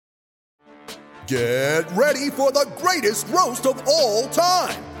Get ready for the greatest roast of all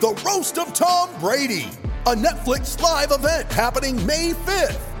time, the Roast of Tom Brady, a Netflix live event happening May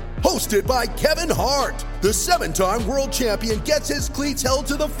 5th. Hosted by Kevin Hart, the 7-time world champion gets his cleats held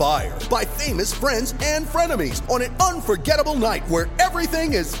to the fire by famous friends and frenemies on an unforgettable night where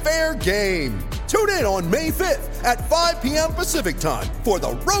everything is fair game. Tune in on May 5th at 5 p.m. Pacific time for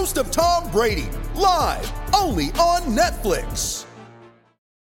the Roast of Tom Brady, live only on Netflix.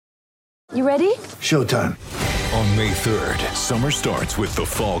 You ready? Showtime. On May 3rd, summer starts with The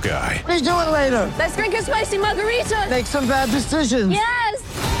Fall Guy. Let's do it later. Let's drink a spicy margarita. Make some bad decisions. Yes!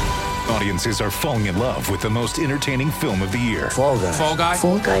 Audiences are falling in love with the most entertaining film of the year. Fall Guy. Fall Guy?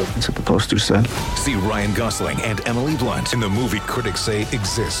 Fall guy. That's what the poster said. See Ryan Gosling and Emily Blunt in the movie critics say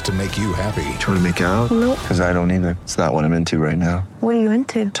exists to make you happy. Trying to make it out? Nope. Because I don't either. It's not what I'm into right now. What are you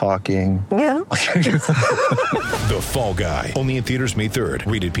into? Talking. Yeah. The Fall Guy. Only in theaters May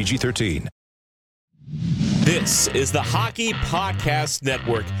 3rd. Rated PG-13. This is the Hockey Podcast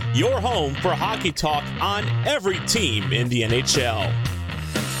Network, your home for hockey talk on every team in the NHL.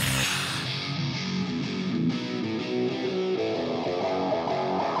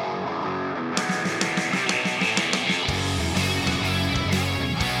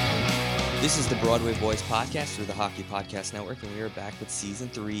 This is the Broadway Boys podcast through the Hockey Podcast Network, and we are back with Season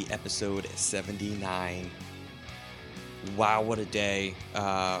 3, Episode 79. Wow, what a day.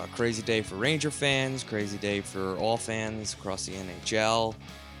 A crazy day for Ranger fans, crazy day for all fans across the NHL,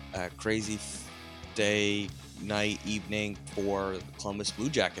 crazy day, night, evening for the Columbus Blue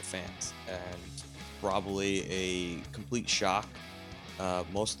Jacket fans, and probably a complete shock,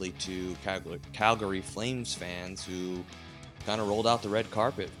 mostly to Calgary Flames fans who kind of rolled out the red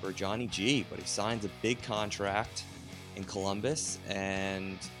carpet for Johnny G, but he signs a big contract in Columbus,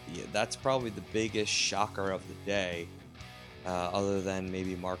 and that's probably the biggest shocker of the day. Other than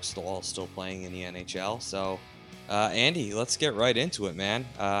maybe Mark Stahl still playing in the NHL. So, Andy, let's get right into it, man.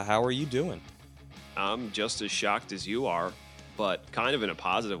 How are you doing? I'm just as shocked as you are, but kind of in a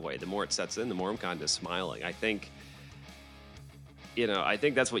positive way. The more it sets in, the more I'm kind of smiling. I think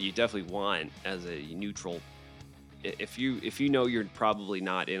that's what you definitely want as a neutral. If you know you're probably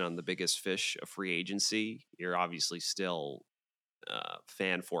not in on the biggest fish of free agency, you're obviously still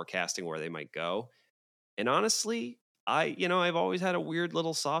fan forecasting where they might go. And honestly, I've always had a weird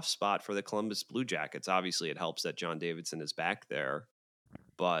little soft spot for the Columbus Blue Jackets. Obviously, it helps that John Davidson is back there,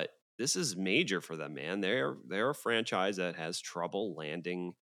 but this is major for them, man. They're a franchise that has trouble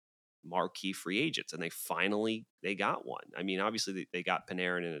landing marquee free agents, and they got one. I mean, obviously they got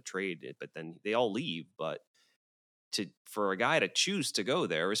Panarin in a trade, but then they all leave. But for a guy to choose to go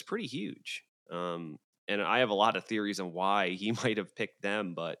there is pretty huge. And I have a lot of theories on why he might have picked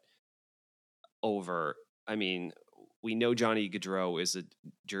them, but we know Johnny Gaudreau is a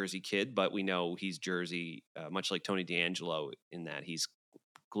Jersey kid, but we know he's Jersey, much like Tony DeAngelo, in that he's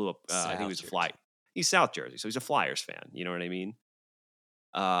grew up. I think he was he's South Jersey, so he's a Flyers fan. You know what I mean?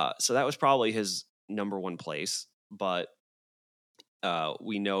 So that was probably his number one place. But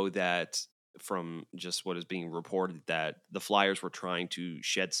we know that from just what is being reported that the Flyers were trying to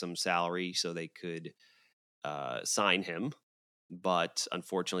shed some salary so they could sign him, but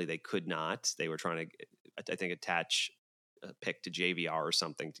unfortunately they could not. They were trying to, I think, attach a pick to JVR or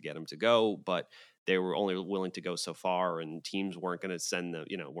something to get him to go, but they were only willing to go so far, and teams weren't going to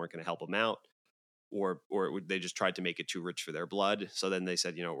weren't going to help him out, or they just tried to make it too rich for their blood. So then they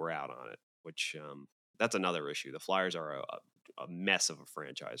said, we're out on it, which that's another issue. The Flyers are a mess of a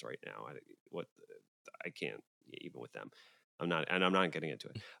franchise right now. I can't even with them. I'm not getting into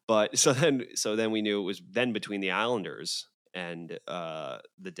it. But so then we knew it was then between the Islanders and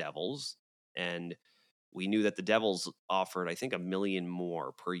the Devils, and we knew that the Devils offered, I think, $1 million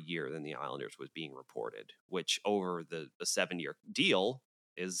more per year than the Islanders was being reported, which over the 7-year deal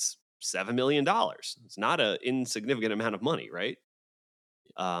is $7 million. It's not an insignificant amount of money, right?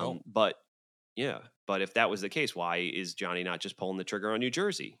 But if that was the case, why is Johnny not just pulling the trigger on New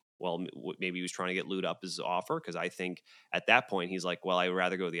Jersey? Well, maybe he was trying to get Lute up his offer, because I think at that point he's like, well, I'd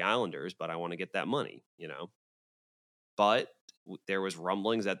rather go to the Islanders, but I want to get that money, But there was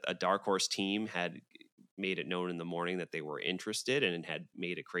rumblings that a dark horse team had made it known in the morning that they were interested and had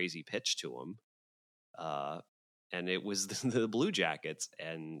made a crazy pitch to him. And it was the Blue Jackets.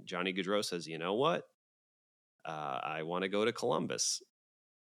 And Johnny Gaudreau says, you know what? I want to go to Columbus.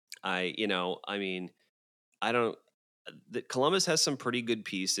 Columbus has some pretty good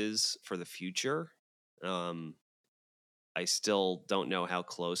pieces for the future. I still don't know how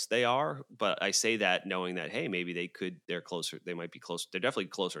close they are, but I say that knowing that, hey, maybe they're closer. They might be close. They're definitely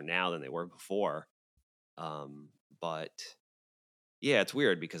closer now than they were before. But Yeah, it's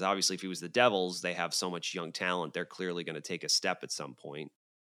weird because obviously if he was the Devils, they have so much young talent. They're clearly going to take a step at some point.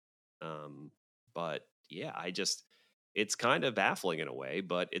 But yeah, it's kind of baffling in a way,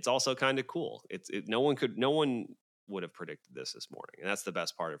 but it's also kind of cool. No one would have predicted this morning. And that's the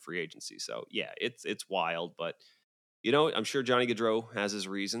best part of free agency. So yeah, it's wild, but I'm sure Johnny Gaudreau has his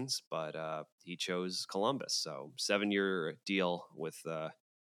reasons, but he chose Columbus. So 7-year deal with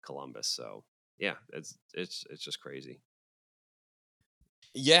Columbus. So yeah, it's just crazy.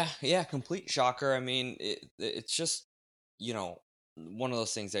 Yeah, complete shocker. I mean, it's just, one of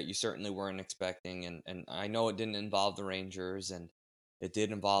those things that you certainly weren't expecting. And I know it didn't involve the Rangers, and it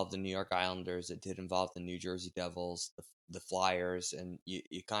did involve the New York Islanders. It did involve the New Jersey Devils, the Flyers. And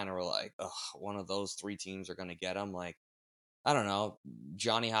you kind of were like, ugh, one of those three teams are going to get him. Like, I don't know,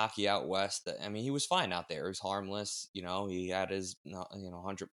 Johnny Hockey out west. I mean, he was fine out there. He was harmless. He had his,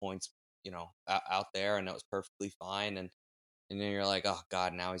 100 points, out there, and it was perfectly fine. And then you're like, oh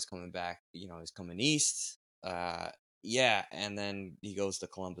God, now he's coming back. He's coming east. Yeah, and then he goes to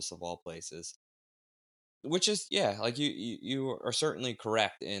Columbus of all places, which is like you are certainly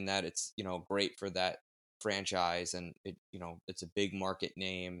correct in that it's great for that franchise, and it's a big market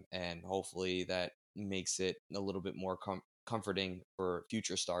name, and hopefully that makes it a little bit more comforting for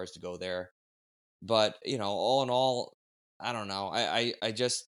future stars to go there. But all in all, I don't know. I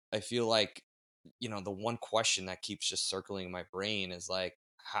feel like the one question that keeps just circling my brain is like,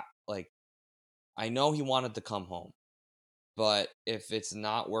 I know he wanted to come home, but if it's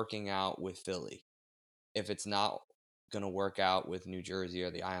not working out with Philly, if it's not going to work out with New Jersey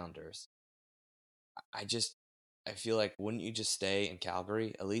or the Islanders, I feel like, wouldn't you just stay in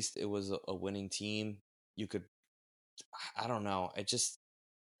Calgary? At least it was a winning team. You could, I don't know.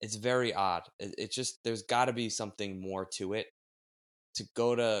 It's very odd. It just, there's got to be something more to it. To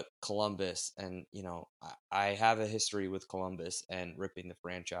go to Columbus, and I have a history with Columbus and ripping the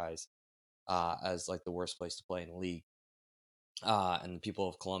franchise as like the worst place to play in the league, and the people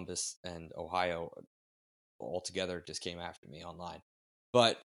of Columbus and Ohio all together just came after me online,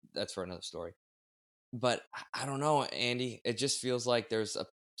 but that's for another story. But I don't know, Andy, it just feels like there's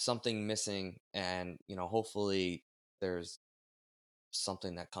something missing, and hopefully there's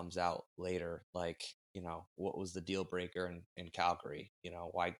something that comes out later, like what was the deal breaker in Calgary?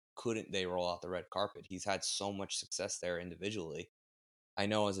 Why couldn't they roll out the red carpet? He's had so much success there individually. I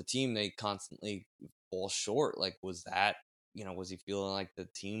know as a team they constantly fall short. Like, was he feeling like the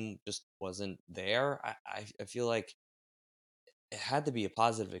team just wasn't there? I feel like it had to be a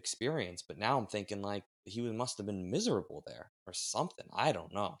positive experience, but now I'm thinking like he must have been miserable there or something. I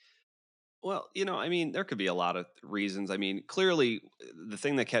don't know. Well, I mean, there could be a lot of reasons. I mean, clearly, the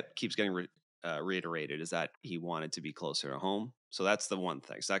thing that keeps getting reiterated is that he wanted to be closer to home. So that's the one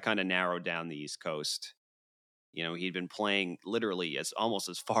thing. So that kind of narrowed down the East Coast. He'd been playing literally almost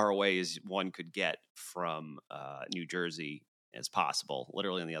as far away as one could get from New Jersey as possible,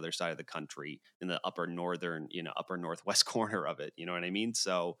 literally on the other side of the country in the upper northern, upper northwest corner of it. You know what I mean?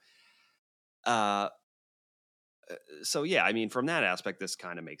 So yeah, I mean, from that aspect, this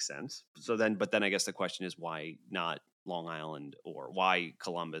kind of makes sense. But then I guess the question is, why not Long Island, or why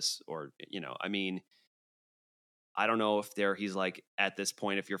Columbus, or, I mean, I don't know if he's like, at this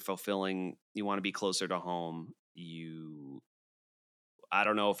point, if you're you want to be closer to home, I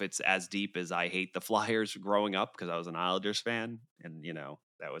don't know if it's as deep as I hate the Flyers growing up, because I was an Islanders fan, and,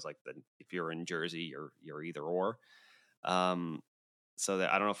 that was like if you're in Jersey, you're either or. So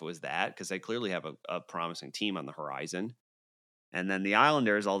that I don't know if it was that, because they clearly have a promising team on the horizon. And then the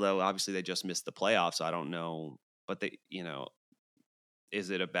Islanders, although obviously they just missed the playoffs, I don't know. But they, is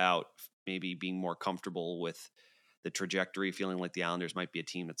it about maybe being more comfortable with the trajectory, feeling like the Islanders might be a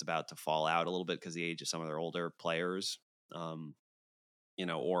team that's about to fall out a little bit because of the age of some of their older players? Or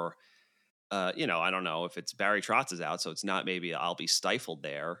I don't know if it's Barry Trotz is out, so it's not maybe I'll be stifled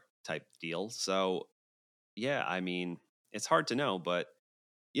there type deal. So yeah, I mean, it's hard to know, but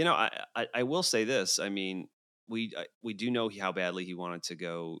I will say this. I mean, we do know how badly he wanted to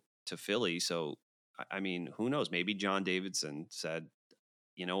go to Philly. So I mean, who knows? Maybe John Davidson said,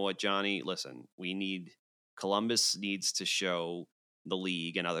 "You know what, Johnny? Listen, Columbus needs to show the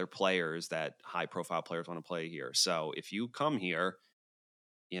league and other players that high-profile players want to play here. So if you come here,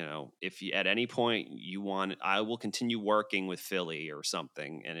 if you, at any point you want, I will continue working with Philly or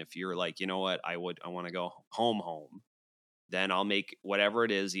something. And if you're like, you know what, I want to go home, then I'll make whatever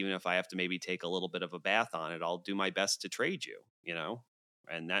it is, even if I have to maybe take a little bit of a bath on it, I'll do my best to trade you,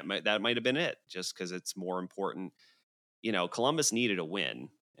 and that might have been it, just because it's more important. Columbus needed a win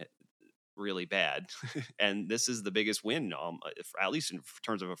really bad. And this is the biggest win, at least in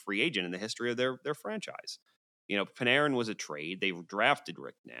terms of a free agent in the history of their franchise. Panarin was a trade. They drafted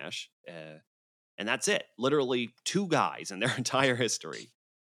Rick Nash, and that's it. Literally 2 guys in their entire history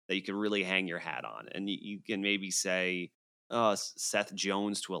that you could really hang your hat on. And you can maybe say Seth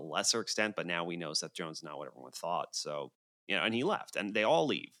Jones to a lesser extent, but now we know Seth Jones is not what everyone thought. So, and he left, and they all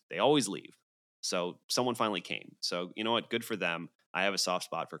leave. They always leave. So someone finally came. So you know what? Good for them. I have a soft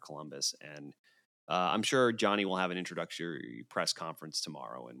spot for Columbus, and I'm sure Johnny will have an introductory press conference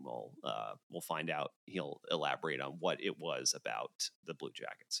tomorrow, and we'll find out. He'll elaborate on what it was about the Blue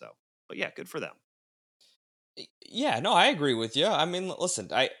Jackets. So, but yeah, good for them. Yeah, no, I agree with you. I mean, listen,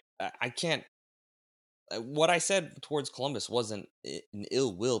 I can't. What I said towards Columbus wasn't an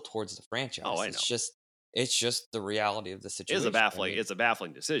ill will towards the franchise. Oh, I know. It's just the reality of the situation. It's a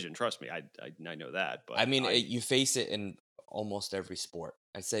baffling decision. Trust me, I know that. But I mean, you face it in almost every sport.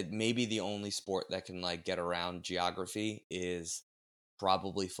 I said maybe the only sport that can get around geography is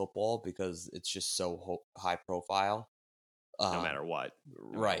probably football, because it's just so high profile. No matter what,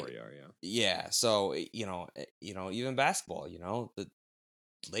 right? Where you are, yeah. So even basketball, the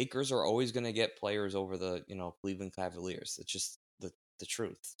Lakers are always going to get players over the Cleveland Cavaliers. It's just the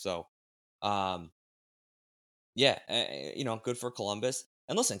truth. So, yeah, good for Columbus.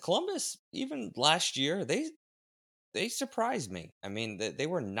 And listen, Columbus, even last year, they surprised me. I mean, they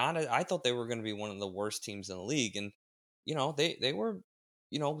were not. I thought they were going to be one of the worst teams in the league, and they were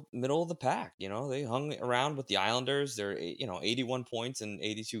middle of the pack. They hung around with the Islanders. They're 81 points in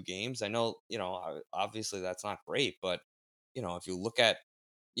 82 games. I know obviously that's not great, but if you look at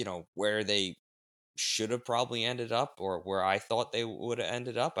where they should have probably ended up, or where I thought they would have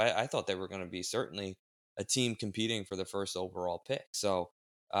ended up, I thought they were going to be certainly a team competing for the first overall pick. So,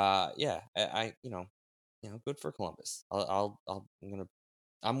 yeah, I good for Columbus.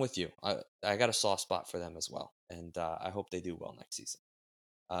 I'm with you. I got a soft spot for them as well, and I hope they do well next season.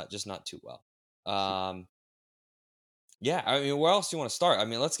 Just not too well. Yeah, I mean, where else do you want to start? I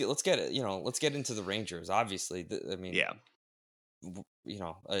mean, let's get into the Rangers. Obviously, yeah.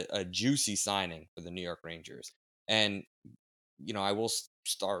 A juicy signing for the New York Rangers. And, I will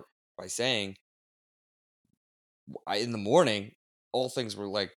start by saying, in the morning, all things were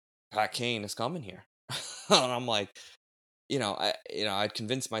like, Pat Kane is coming here. And I'm like, I'd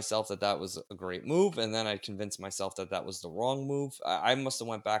convinced myself that was a great move, and then I'd convinced myself that was the wrong move. I must have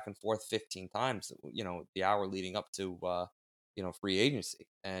went back and forth 15 times, the hour leading up to, free agency.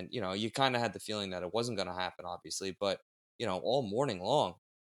 And, you kind of had the feeling that it wasn't going to happen, obviously, but all morning long,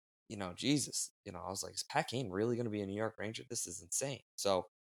 Jesus, I was like, is Pat Kane really going to be a New York Ranger? This is insane. So,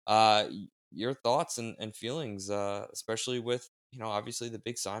 your thoughts and feelings, especially with, obviously the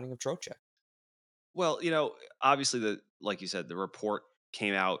big signing of Trocheck. Well, obviously like you said, the report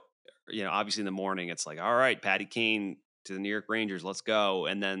came out, obviously in the morning, it's like, all right, Patty Kane to the New York Rangers, let's go.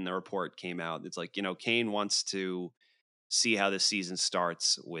 And then the report came out. It's like, Kane wants to see how this season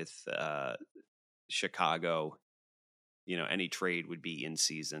starts with Chicago. Any trade would be in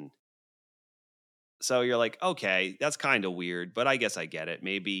season. So you're like, okay, that's kind of weird, but I guess I get it.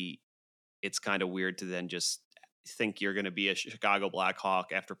 Maybe it's kind of weird to then just think you're going to be a Chicago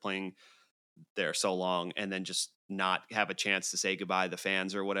Blackhawk after playing there so long, and then just not have a chance to say goodbye to the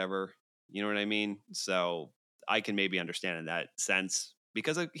fans or whatever. You know what I mean? So I can maybe understand in that sense,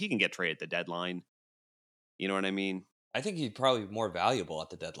 because he can get traded at the deadline. You know what I mean? I think he'd probably be more valuable at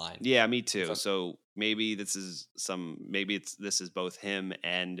the deadline. Yeah, me too. So maybe this is both him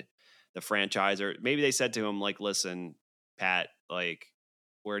and the franchise, or maybe they said to him, like, listen, Pat, like,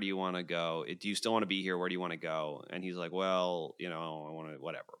 where do you want to go? Do you still want to be here? Where do you want to go? And he's like, well, I want to,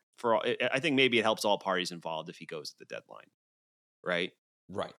 whatever. I think maybe it helps all parties involved if he goes at the deadline. Right.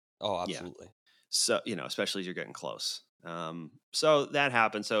 Right. Oh, absolutely. Yeah. So, especially as you're getting close. So that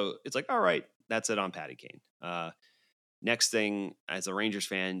happened. So it's like, all right, that's it on Patty Kane. Next thing, as a Rangers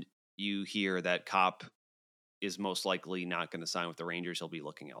fan, you hear that Kopp is most likely not going to sign with the Rangers. He'll be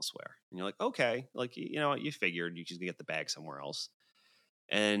looking elsewhere. And you're like, okay, like, you figured you just get the bag somewhere else.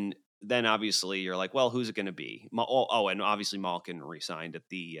 And then obviously you're like, well, who's it going to be? Oh, and obviously Malkin re-signed at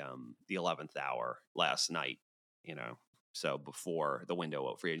the 11th hour last night, so before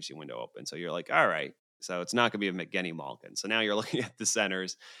the free agency window opened. So you're like, all right, so it's not going to be a Evgeny Malkin. So now you're looking at the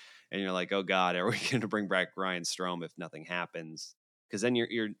centers and you're like, oh God, are we going to bring back Ryan Strome if nothing happens? Because then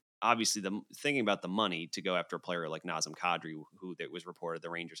you're obviously thinking about the money to go after a player like Nazem Kadri, who that was reported the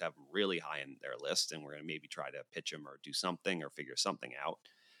Rangers have really high in their list, and we're going to maybe try to pitch him or do something or figure something out.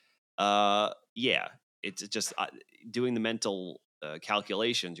 Yeah, it's just doing the mental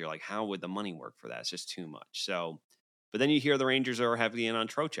calculations. You're like, how would the money work for that? It's just too much. So, but then you hear the Rangers are heavy in on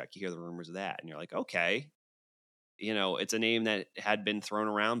Trocheck. You hear the rumors of that, and you're like, okay, it's a name that had been thrown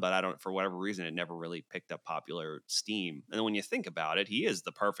around, but for whatever reason, it never really picked up popular steam. And then when you think about it, he is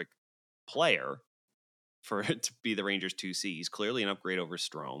the perfect player for it to be the Rangers 2C. He's clearly an upgrade over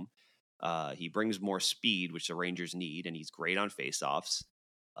Strome. He brings more speed, which the Rangers need, and he's great on faceoffs.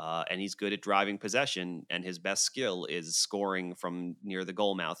 And he's good at driving possession, and his best skill is scoring from near the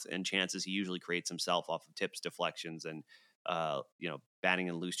goal mouth and chances he usually creates himself off of tips, deflections, and batting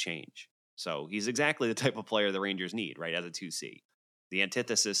and loose change. So he's exactly the type of player the Rangers need, right, as a 2C. The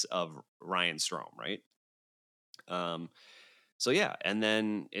antithesis of Ryan Strome, right? So yeah, and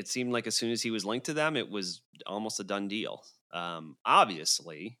then it seemed like as soon as he was linked to them, it was almost a done deal.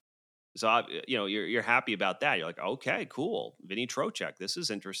 Obviously, so you're happy about that. You're like, okay, cool, Vinny Trocheck, this is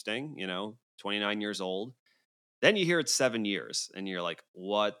interesting. 29 years old. Then you hear it's 7 years, and you're like,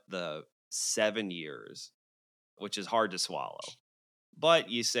 what the 7 years? Which is hard to swallow. But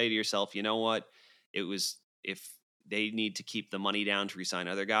you say to yourself, you know what? It was, if they need to keep the money down to re-sign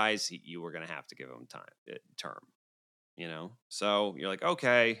other guys, you were going to have to give them term. So you're like,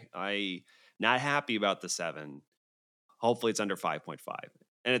 okay, I not happy about the 7. Hopefully it's under 5.5.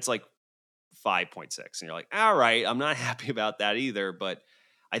 And it's like 5.6. And you're like, all right, I'm not happy about that either. But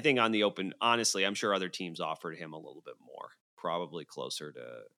I think on the open, honestly, I'm sure other teams offered him a little bit more, probably closer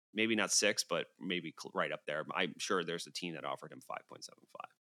to maybe not 6, but maybe right up there. I'm sure there's a team that offered him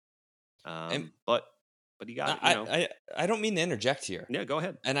 5.75. But he got it. I don't mean to interject here. Yeah, go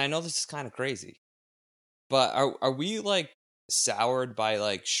ahead. And I know this is kind of crazy. But are we like soured by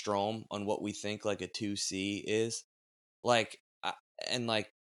like Strome on what we think like a 2C is? Like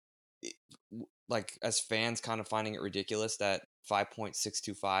as fans kind of finding it ridiculous that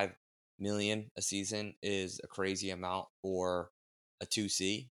 $5.625 million a season is a crazy amount for a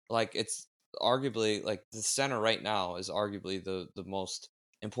 2C. Like it's arguably like the center right now is arguably the most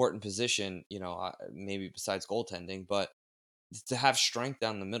important position, maybe besides goaltending, but to have strength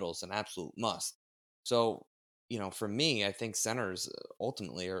down the middle is an absolute must. So, for me, I think centers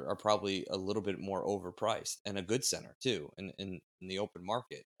ultimately are probably a little bit more overpriced, and a good center too in the open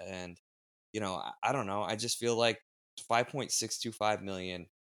market. And, I don't know. I just feel like $5.625 million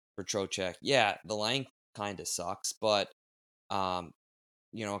for Trocheck. Yeah, the length kind of sucks, but,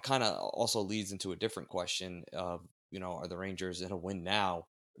 it kind of also leads into a different question of, are the Rangers in a win now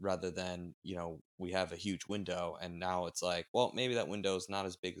rather than, we have a huge window and now it's like, well, maybe that window is not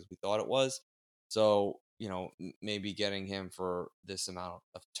as big as we thought it was. So, maybe getting him for this amount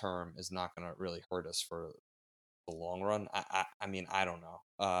of term is not going to really hurt us for the long run. I mean, I don't know.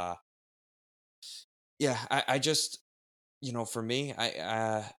 I just, for me,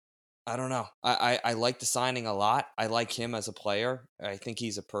 I don't know. I like the signing a lot. I like him as a player. I think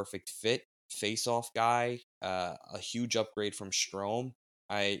he's a perfect fit. Face-off guy, a huge upgrade from Strome.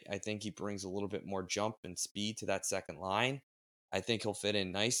 I think he brings a little bit more jump and speed to that second line. I think he'll fit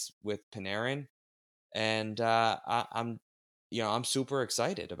in nice with Panarin. And I'm super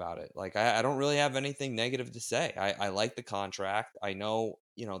excited about it. Like, I don't really have anything negative to say. I like the contract. I know,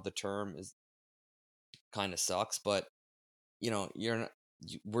 the term is kind of sucks, but,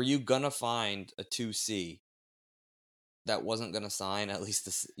 were you going to find a 2C that wasn't going to sign at least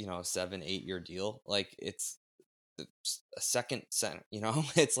a 7-8 year deal? Like, it's a second center,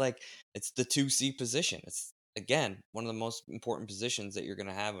 it's like, it's the 2C position. It's, again, one of the most important positions that you're going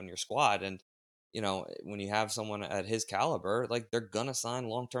to have on your squad. And, when you have someone at his caliber, like, they're going to sign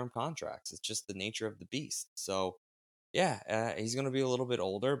long-term contracts. It's just the nature of the beast. So, yeah, he's going to be a little bit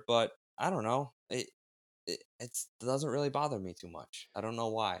older, but I don't know. It doesn't really bother me too much. I don't know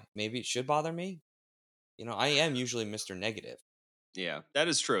why. Maybe it should bother me. I am usually Mr. Negative. Yeah, that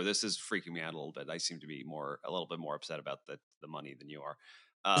is true. This is freaking me out a little bit. I seem to be a little bit more upset about the money than you are.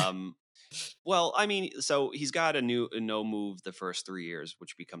 Well, I mean, so he's got a no move the first 3 years,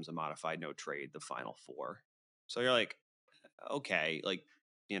 which becomes a modified no trade the final 4. So you're like, okay, like,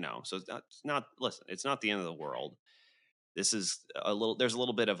 so it's not, listen, it's not the end of the world. This is there's a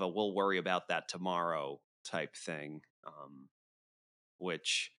little bit of a, we'll worry about that tomorrow type thing.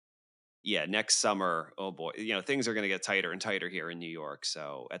 Which, yeah, next summer, oh boy, things are going to get tighter and tighter here in New York.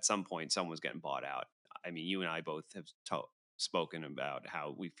 So at some point, someone's getting bought out. I mean, you and I both have spoken about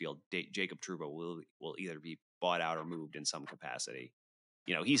how we feel Jacob Trouba will either be bought out or moved in some capacity.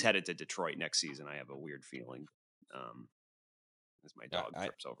 He's headed to Detroit next season. I have a weird feeling. As my dog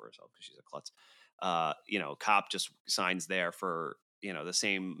trips over herself because she's a klutz. Copp just signs there for the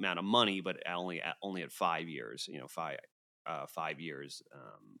same amount of money, but only at 5 years. 5 years.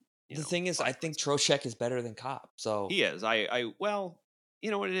 The thing is, I think Trocheck is better than Copp. So he is. Well, you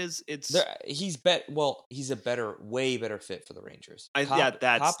know what it is? It's he's a way better fit for the Rangers.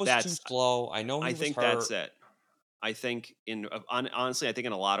 Copp was too slow. I know. I think that's it. I think honestly, I think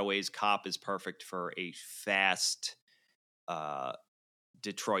in a lot of ways, Kopp is perfect for a fast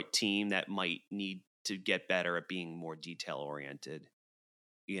Detroit team that might need to get better at being more detail oriented,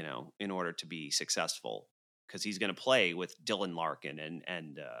 in order to be successful. Because he's going to play with Dylan Larkin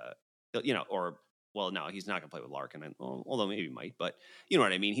and no, he's not going to play with Larkin, although maybe he might. But you know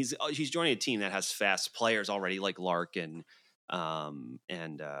what I mean. He's joining a team that has fast players already, like Larkin, and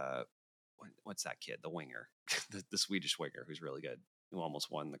what's that kid, the winger, the Swedish winger who's really good, who almost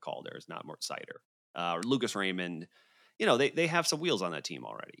won the Calder, is not Mort Sider, Lucas Raymond. They have some wheels on that team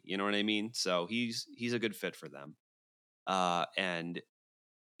already. You know what I mean? So he's a good fit for them. And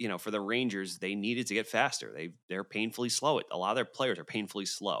for the Rangers, they needed to get faster. They're painfully slow. A lot of their players are painfully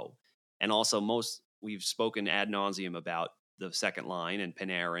slow. And also we've spoken ad nauseum about the second line and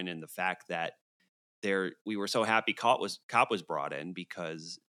Panarin and the fact that we were so happy Kopp was brought in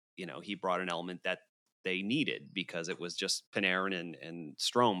because, he brought an element that they needed, because it was just Panarin and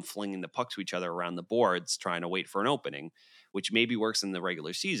Strome flinging the puck to each other around the boards, trying to wait for an opening, which maybe works in the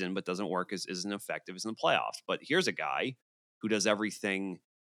regular season, but doesn't work isn't effective as in the playoffs. But here's a guy who does everything.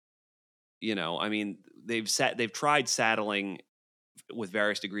 They've tried saddling with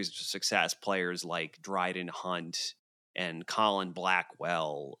various degrees of success players like Dryden Hunt and Colin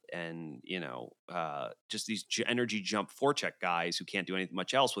Blackwell and, just these energy jump forecheck guys who can't do anything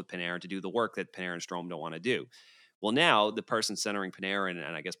much else with Panarin to do the work that Panarin and Strome don't want to do. Well, now the person centering Panarin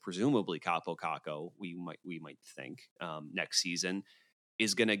and I guess presumably Kaapo Kakko, we might think next season,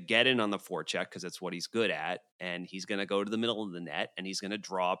 is going to get in on the forecheck because that's what he's good at. And he's going to go to the middle of the net and he's going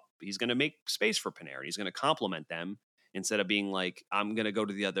to make space for Panarin. He's going to complement them instead of being like, I'm going to go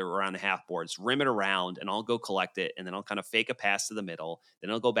to the other around the half boards, rim it around and I'll go collect it. And then I'll kind of fake a pass to the middle. Then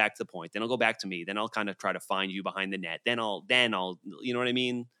I'll go back to the point. Then I'll go back to me. Then I'll kind of try to find you behind the net. Then I'll, you know what I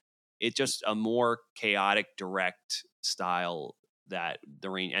mean? It's just a more chaotic, direct style that the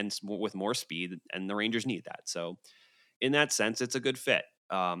Rangers, and with more speed, and the Rangers need that. So in that sense, it's a good fit.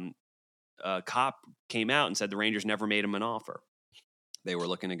 Kopp came out and said the Rangers never made him an offer. They were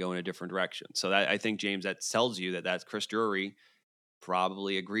looking to go in a different direction. So I think, James, that tells you that Chris Drury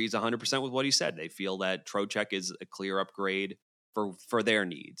probably agrees 100% with what he said. They feel that Trocheck is a clear upgrade for their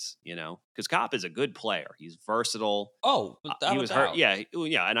needs, because Kopp is a good player. He's versatile. Oh, he was hurt. Yeah.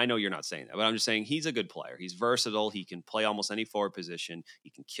 And I know you're not saying that, but I'm just saying he's a good player. He's versatile. He can play almost any forward position.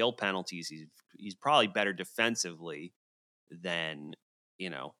 He can kill penalties. He's probably better defensively than,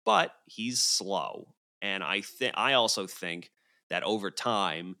 but he's slow. And I also think that over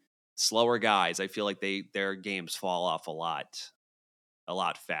time, slower guys, I feel like their games fall off a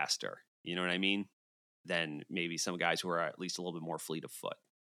lot faster. You know what I mean? Than maybe some guys who are at least a little bit more fleet of foot.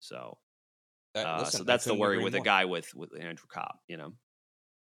 So, so that's the worry with a guy with Andrew Kopp.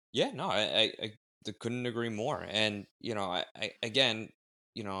 Yeah, no, I couldn't agree more. And I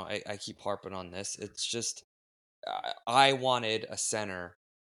keep harping on this. It's just I wanted a center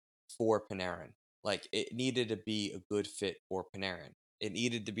for Panarin. Like, it needed to be a good fit for Panarin. It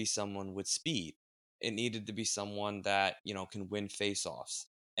needed to be someone with speed. It needed to be someone that, can win faceoffs.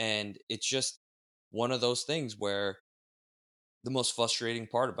 And it's just one of those things where the most frustrating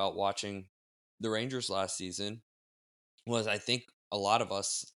part about watching the Rangers last season was, I think a lot of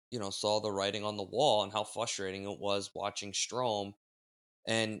us, saw the writing on the wall and how frustrating it was watching Strome.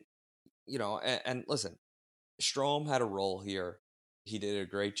 And, and listen, Strome had a role here. He did a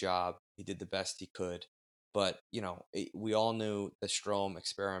great job. He did the best he could. But, we all knew the Strome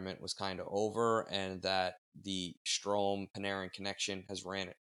experiment was kind of over and that the Strome-Panarin connection has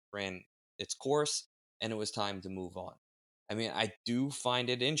ran its course and it was time to move on. I mean, I do find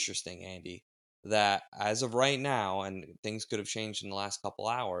it interesting, Andy, that as of right now, and things could have changed in the last couple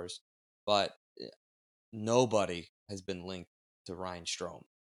hours, but nobody has been linked to Ryan Strome.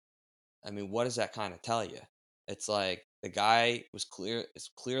 I mean, what does that kind of tell you? It's like the guy is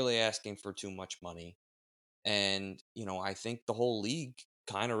clearly asking for too much money. And, I think the whole league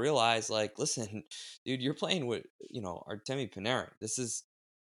kind of realized, like, listen, dude, you're playing with, Artemi Panarin. This is,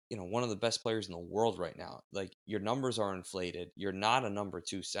 one of the best players in the world right now. Like, your numbers are inflated. You're not a number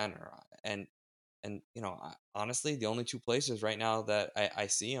 2 center. And honestly, the only two places right now that I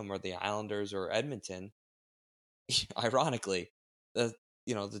see him are the Islanders or Edmonton. Ironically, the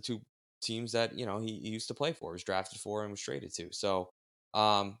two teams that, he used to play for, was drafted for, and was traded to. So,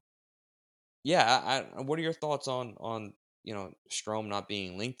 yeah, what are your thoughts on Strome not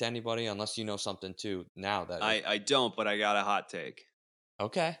being linked to anybody, unless you know something too now that I don't, but I got a hot take.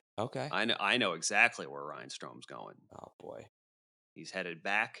 Okay. I know exactly where Ryan Strome's going. Oh boy. He's headed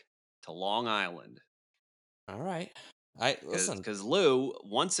back to Long Island. All right. Listen, because Lou,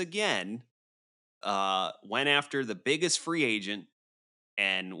 once again, went after the biggest free agent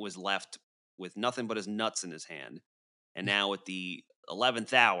and was left with nothing but his nuts in his hand. And now at the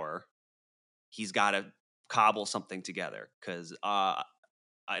 11th hour, he's got to cobble something together. Because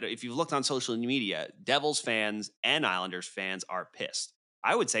if you've looked on social media, Devils fans and Islanders fans are pissed.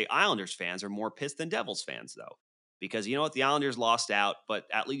 I would say Islanders fans are more pissed than Devils fans, though. Because you know what? The Islanders lost out, but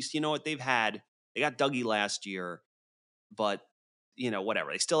at least you know what they've had. They got Dougie last year, but you know,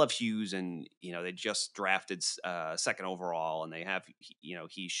 whatever. They still have Hughes, and you know they just drafted second overall, and they have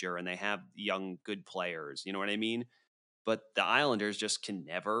Heischer, and they have young good players. You know what I mean? But the Islanders just can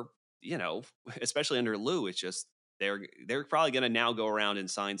never, especially under Lou. It's just they're probably going to now go around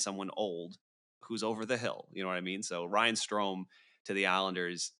and sign someone old who's over the hill. You know what I mean? So Ryan Strome to the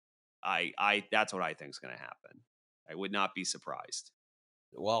Islanders, I that's what I think is going to happen. I would not be surprised.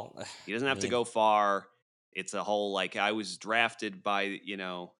 Well, he doesn't have to go far. It's a whole, like, I was drafted by,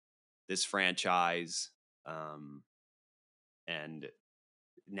 this franchise. And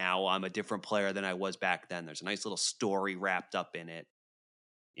now I'm a different player than I was back then. There's a nice little story wrapped up in it,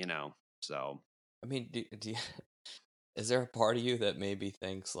 so. I mean, is there a part of you that maybe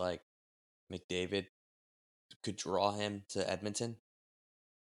thinks like McDavid could draw him to Edmonton?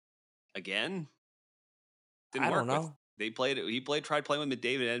 Again? I don't know. He tried playing with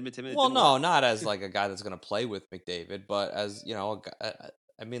McDavid at Edmonton. Well, no, not as like a guy that's going to play with McDavid, but as,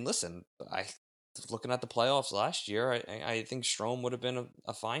 I mean, listen, looking at the playoffs last year, I think Strome would have been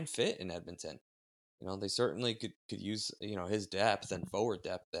a fine fit in Edmonton. They certainly could use, his depth and forward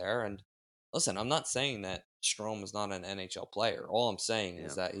depth there. And listen, I'm not saying that Strome is not an NHL player. All I'm saying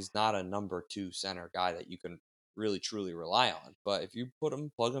is that he's not a number 2 center guy that you can really truly rely on. But if you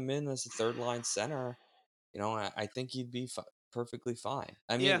plug him in as a third line center, I think he'd be perfectly fine.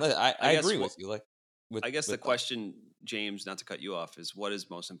 I mean, I agree with you. I guess the question, James, not to cut you off, is what is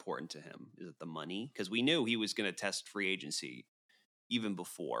most important to him? Is it the money? Because we knew he was going to test free agency even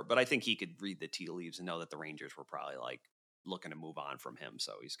before, but I think he could read the tea leaves and know that the Rangers were probably like looking to move on from him,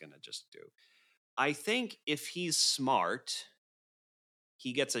 so he's going to just do. I think if he's smart,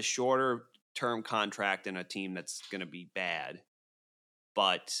 he gets a shorter term contract in a team that's going to be bad,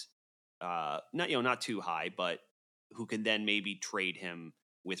 but not too high, but who can then maybe trade him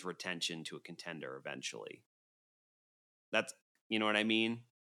with retention to a contender eventually. That's, you know what I mean?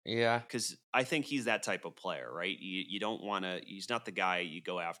 Yeah. Because I think he's that type of player, right? You don't want to, he's not the guy you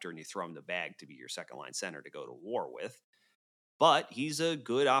go after and you throw him the bag to be your second line center to go to war with. But he's a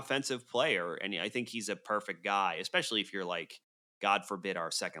good offensive player, and I think he's a perfect guy, especially if you're like, God forbid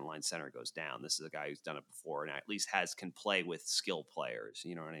our second line center goes down. This is a guy who's done it before and at least can play with skill players.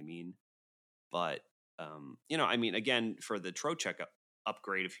 You know what I mean? But, again, for the Trocheck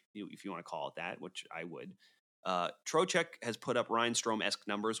upgrade, if you want to call it that, which I would, Trocheck has put up Ryan Strome-esque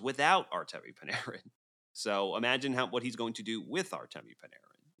numbers without Artemi Panarin. So imagine what he's going to do with Artemi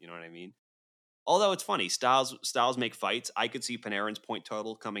Panarin. You know what I mean? Although it's funny, styles make fights. I could see Panarin's point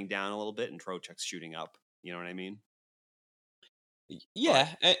total coming down a little bit and Trocheck's shooting up. You know what I mean? Yeah.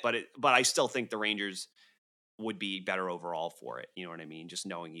 But I still think the Rangers would be better overall for it. You know what I mean? Just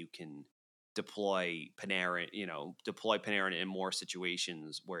knowing you can deploy Panarin in more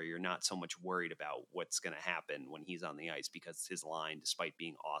situations where you're not so much worried about what's going to happen when he's on the ice, because his line, despite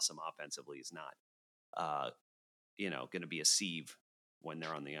being awesome offensively, is not, going to be a sieve when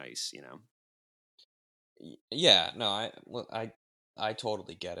they're on the ice, Yeah, no, I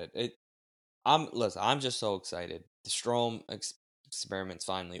totally get it. I'm just so excited. The Strome experiment's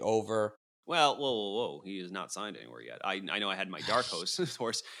finally over. Well, whoa. He is not signed anywhere yet. I know I had my dark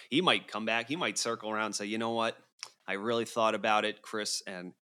horse. He might come back. He might circle around and say, you know what? I really thought about it, Chris,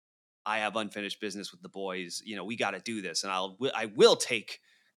 and I have unfinished business with the boys. We got to do this. And I will take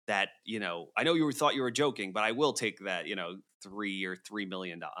that, I know you thought you were joking, but I will take that, $3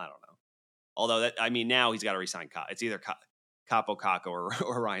 million. I don't know. Although now he's got to resign. It's either Capo Caco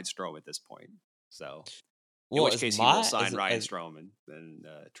or Ryan Strome at this point. So. In which case he will sign Ryan Strome and then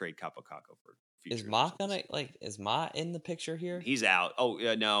trade Capo Caco for future. Is Ma in the picture here? He's out. Oh,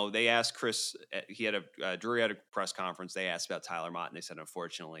 no. They asked Chris, Drury had a press conference. They asked about Tyler Mott, and they said,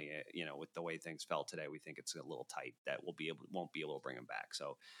 unfortunately, with the way things fell today, we think it's a little tight that won't be able to bring him back.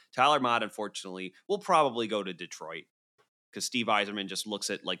 So Tyler Mott, unfortunately, will probably go to Detroit, because Steve Yzerman just looks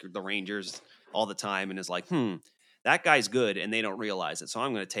at like the Rangers all the time and is like, that guy's good, and they don't realize it. So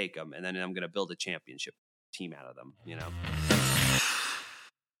I'm going to take him, and then I'm going to build a championship team out of them,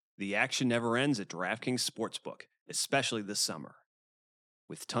 The action never ends at DraftKings Sportsbook, especially this summer.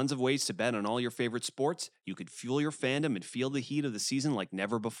 With tons of ways to bet on all your favorite sports, you could fuel your fandom and feel the heat of the season like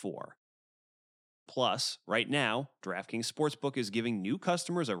never before. Plus, right now, DraftKings Sportsbook is giving new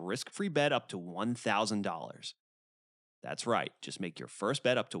customers a risk-free bet up to $1,000. That's right. Just make your first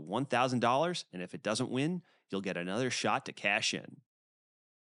bet up to $1,000, and if it doesn't win, you'll get another shot to cash in.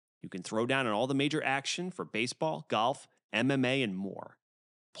 You can throw down on all the major action for baseball, golf, MMA, and more.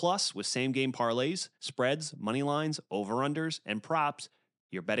 Plus, with same-game parlays, spreads, money lines, over-unders, and props,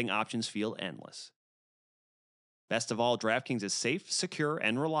 your betting options feel endless. Best of all, DraftKings is safe, secure,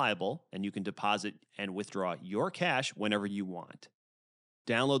 and reliable, and you can deposit and withdraw your cash whenever you want.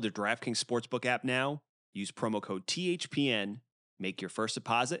 Download the DraftKings Sportsbook app now, use promo code THPN, make your first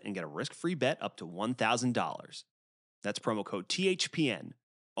deposit, and get a risk-free bet up to $1,000. That's promo code THPN,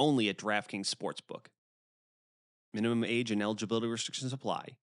 only at DraftKings Sportsbook. Minimum age and eligibility restrictions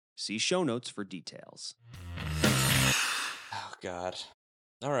apply. See show notes for details. Oh, God.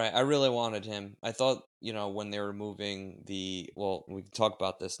 All right, I really wanted him. I thought, when they were moving we can talk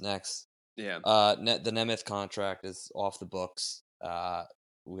about this next. Yeah. The Nemeth contract is off the books.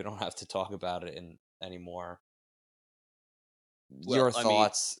 We don't have to talk about it anymore. Your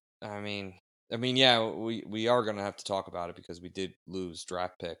thoughts? I mean, yeah, we are gonna have to talk about it because we did lose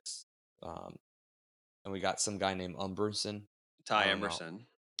draft picks, and we got some guy named Umberson. Ty Emerson.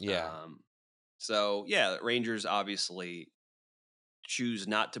 Yeah. So yeah, Rangers obviously choose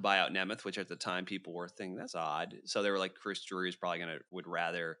not to buy out Nemeth, which at the time people were thinking that's odd. So they were like, Chris Drury is probably would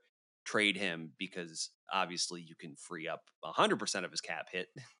rather trade him because obviously you can free up 100% of his cap hit,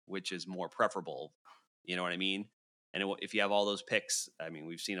 which is more preferable. You know what I mean? And if you have all those picks, I mean,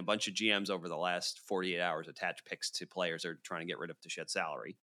 we've seen a bunch of GMs over the last 48 hours attach picks to players they're trying to get rid of to shed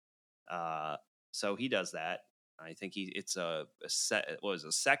salary. So he does that. I think it's a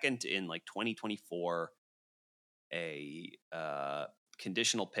second in like 2024, a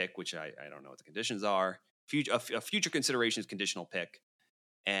conditional pick, which I don't know what the conditions are. A future considerations conditional pick,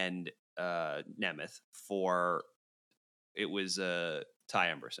 and Nemeth for it was Ty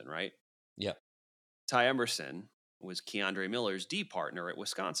Emerson, right? Yep. Ty Emerson was Keandre Miller's D partner at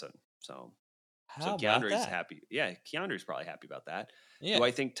Wisconsin. So Keandre's happy. Yeah, Keandre's probably happy about that. Yeah. Do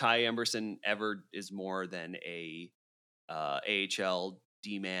I think Ty Emerson ever is more than a AHL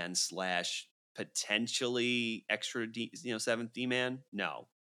D-man / potentially extra seventh D-man? No.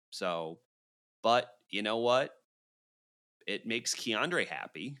 So, but you know what? It makes Keandre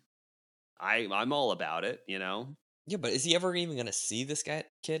happy. I'm all about it, Yeah, but is he ever even going to see this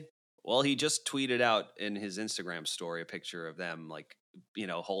kid? Well, he just tweeted out in his Instagram story a picture of them like,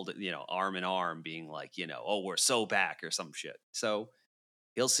 holding, arm in arm being like, oh, we're so back or some shit. So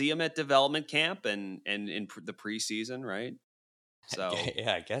he'll see him at development camp and in the preseason, right? So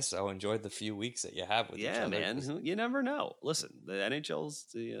yeah, I guess so. Enjoy the few weeks that you have with each other. Yeah, man. You never know. Listen, the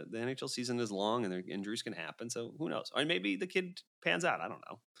NHL season is long and injuries can happen. So who knows? Or maybe the kid pans out. I don't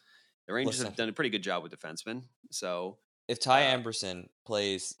know. The Rangers have done a pretty good job with defensemen. So if Ty Emerson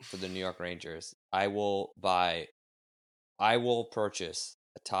plays for the New York Rangers, I will purchase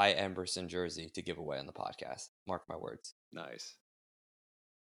a Ty Emerson jersey to give away on the podcast. Mark my words. Nice.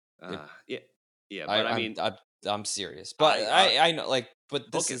 Yeah. But I'm serious, but I know, like,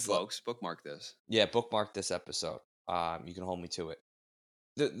 but this is folks. Bookmark this. Yeah, bookmark this episode. You can hold me to it.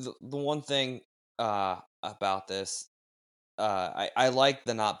 The one thing about this, I like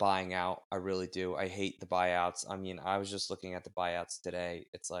the not buying out. I really do. I hate the buyouts. I mean, I was just looking at the buyouts today.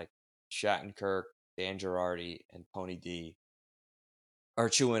 It's like Shattenkirk, Dan Girardi, and Tony D are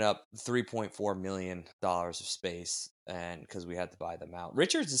chewing up $3.4 million of space, and because we had to buy them out.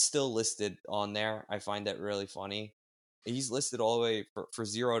 Richards is still listed on there. I find that really funny. He's listed all the way for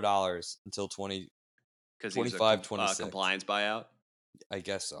 $0 until 25, 26. Compliance buyout. I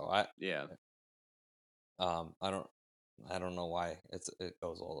guess so. I don't know why it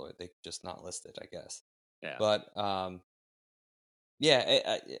goes all the way. They just not listed, I guess. Yeah. But I'm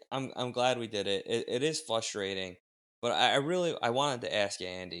glad we did it. It is frustrating. But I wanted to ask you,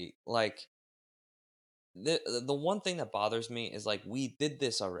 Andy, like, the one thing that bothers me is, like, we did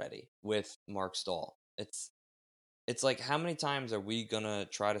this already with Mark Stahl. It's like, how many times are we going to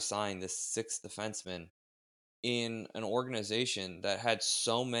try to sign this sixth defenseman in an organization that had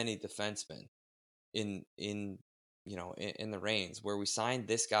so many defensemen in the reins, where we signed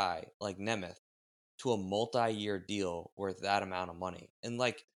this guy, like Nemeth, to a multi-year deal worth that amount of money? And,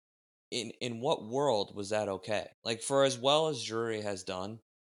 like, in what world was that okay? Like, for as well as Drury has done,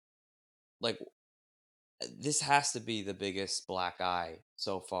 like, this has to be the biggest black eye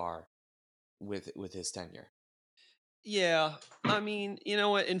so far with his tenure. Yeah, I mean, you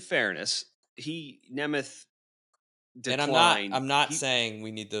know what? In fairness, Nemeth declined. And I'm not saying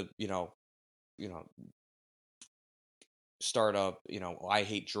we need to, start a, I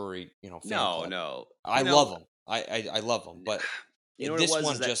hate Drury, fan club. No. I love him. I love him, but you know what this it was,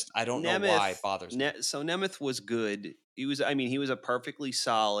 one is that just, I don't know why it bothers me. So Nemeth was good. He was a perfectly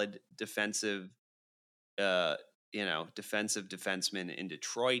solid defensive defenseman in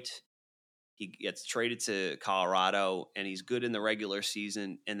Detroit. He gets traded to Colorado, and he's good in the regular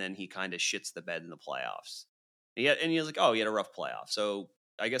season, and then he kind of shits the bed in the playoffs. And he was like, oh, he had a rough playoff. So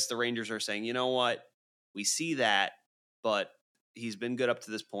I guess the Rangers are saying, you know what? We see that, but he's been good up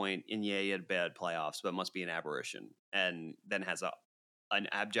to this point, and yeah, he had bad playoffs, but it must be an aberration, and then has an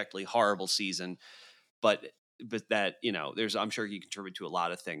abjectly horrible season. But that, I'm sure he contributed to a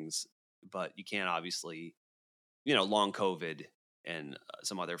lot of things, but you can't obviously, long COVID and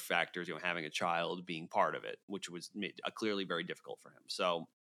some other factors, having a child being part of it, which was clearly very difficult for him. So,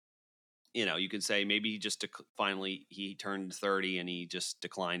 you could say maybe just finally he turned 30 and he just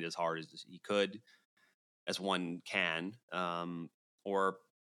declined as hard as he could, as one can, or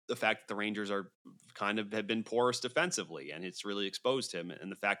the fact that the Rangers have been porous defensively, and it's really exposed him.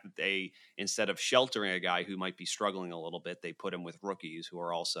 And the fact that they, instead of sheltering a guy who might be struggling a little bit, they put him with rookies who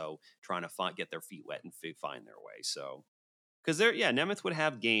are also trying to get their feet wet and find their way. So, because Nemeth would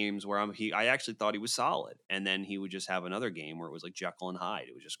have games where I actually thought he was solid, and then he would just have another game where it was like Jekyll and Hyde.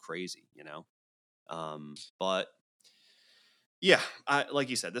 It was just crazy, But yeah, like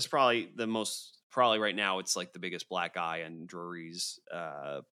you said, this is probably right now it's like the biggest black eye in Drury's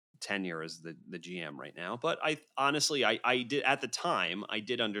tenure as the GM right now. But I honestly did at the time, I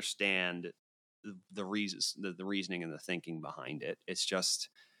did understand the reasons, the reasoning and the thinking behind it. It's just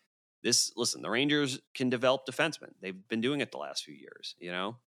listen, the Rangers can develop defensemen. They've been doing it the last few years,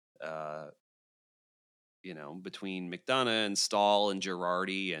 between McDonough and Stahl and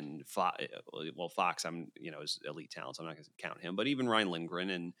Girardi and Fox, is elite talent, so I'm not going to count him, but even Ryan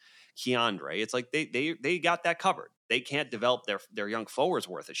Lindgren and Keandre, it's like they got that covered. They can't develop their young forwards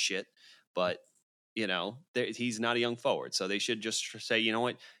worth of shit, but he's not a young forward, so they should just say, you know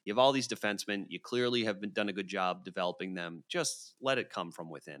what, you have all these defensemen, you clearly have done a good job developing them, just let it come from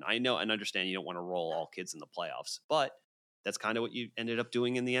within. I know and understand you don't want to roll all kids in the playoffs, but that's kind of what you ended up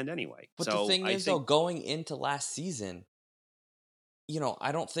doing in the end anyway. But the thing is, though, going into last season,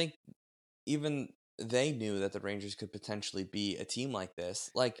 I don't think even they knew that the Rangers could potentially be a team like this.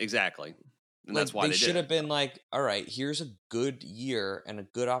 Like, exactly. And that's why they should have been like, all right, here's a good year and a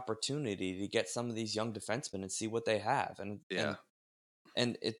good opportunity to get some of these young defensemen and see what they have. And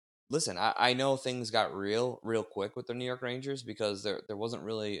listen, I know things got real quick with the New York Rangers, because there wasn't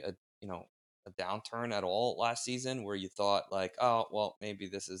really a downturn at all last season where you thought like, oh, well, maybe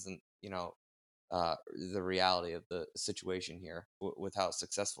this isn't, the reality of the situation here with how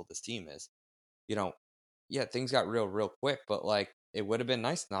successful this team is. Things got real quick, but like, it would have been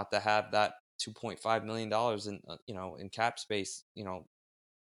nice not to have that $2.5 million in, in cap space,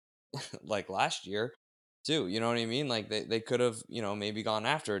 like last year too. You know what I mean? Like they could have, maybe gone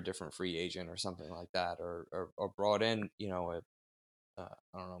after a different free agent or something like that, or brought in, I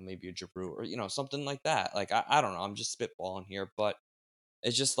don't know, maybe a Giroux or, something like that. Like, I don't know. I'm just spitballing here, but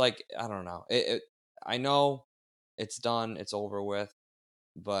it's just like, I don't know. I know it's done, it's over with,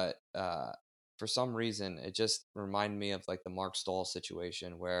 but for some reason, it just reminded me of like the Mark Stahl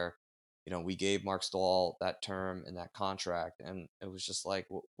situation where, we gave Mark Stahl that term and that contract, and it was just like,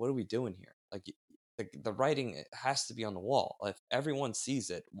 what are we doing here? Like, the writing has to be on the wall. If everyone sees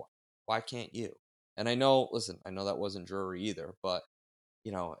it, why can't you? And I know that wasn't Drury either, but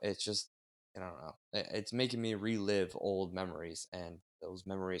it's just, I don't know. It's making me relive old memories, and those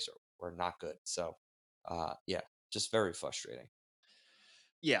memories were not good. So, just very frustrating.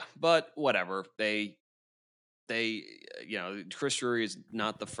 Yeah, but whatever. They Chris Drury is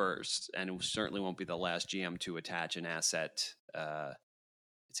not the first, and certainly won't be the last GM to attach an asset to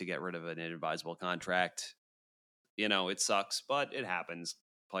get rid of an inadvisable contract. It sucks, but it happens.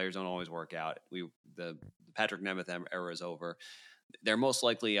 Players don't always work out. The Patrick Nemeth era is over. They're most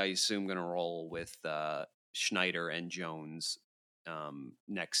likely, I assume, going to roll with Schneider and Jones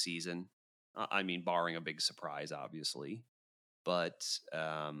next season. I mean, barring a big surprise, obviously. But,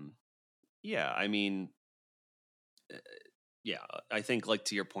 I think, like,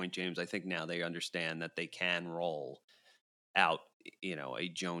 to your point, James, I think now they understand that they can roll out, a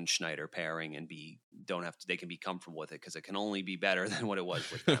Jones Schneider pairing and they can be comfortable with it, because it can only be better than what it was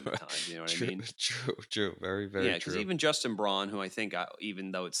with them at times. You know what I mean? True. Very, very true. Because even Justin Braun, who I think,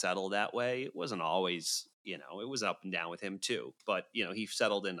 even though it settled that way, it wasn't always, it was up and down with him too. But, he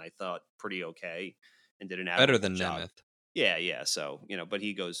settled in, I thought, pretty okay, and did an better than job. Nemeth. Yeah. So, but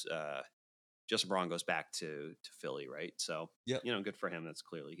he goes, Justin Braun goes back to Philly, right? So, yeah, good for him. That's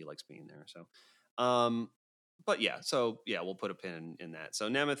clearly he likes being there. So, But yeah, so yeah, we'll put a pin in that. So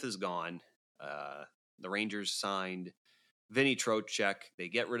Nemeth is gone. The Rangers signed Vinny Trocheck. They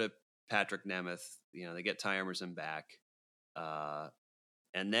get rid of Patrick Nemeth. They get Ty Emerson back.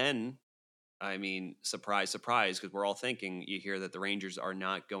 And then, I mean, surprise, surprise, because we're all thinking, you hear that the Rangers are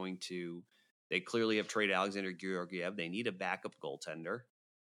not going to, they clearly have traded Alexander Georgiev. They need a backup goaltender.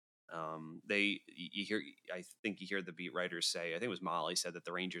 I think you hear the beat writers say, I think it was Molly said that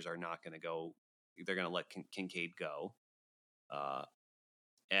the Rangers are not going to go, they're going to let Kincaid go.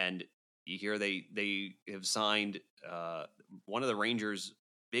 And you hear they have signed one of the Rangers'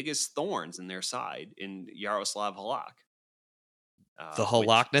 biggest thorns in their side in Yaroslav Halak. The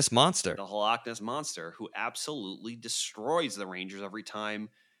Halakness monster. The Halakness monster, who absolutely destroys the Rangers every time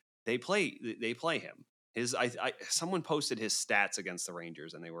they play him. Someone posted his stats against the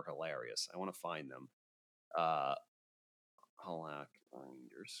Rangers, and they were hilarious. I want to find them. Halak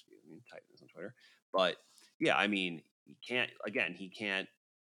Rangers, excuse me, type this on Twitter. But yeah, I mean, he can't.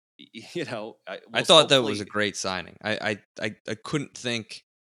 I thought that was a great signing. I couldn't think.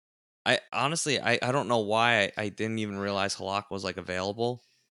 I honestly, I don't know why I didn't even realize Halak was like available.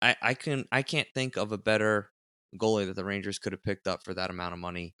 I can't think of a better goalie that the Rangers could have picked up for that amount of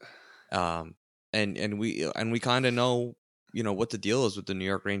money. And we kind of know, what the deal is with the New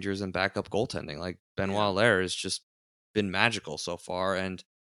York Rangers and backup goaltending. Like Benoit Allaire has just been magical so far, and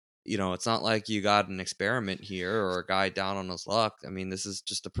it's not like you got an experiment here or a guy down on his luck. I mean, this is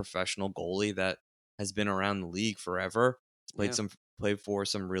just a professional goalie that has been around the league forever. He's played for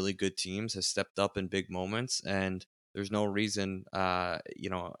some really good teams, has stepped up in big moments, and there's no reason,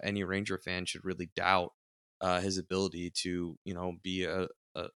 any Ranger fan should really doubt his ability to, be a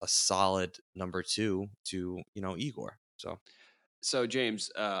solid number two to, Igor. So James,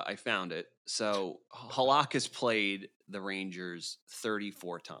 I found it. So Halak has played the Rangers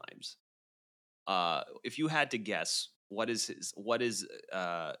 34 times. If you had to guess, what is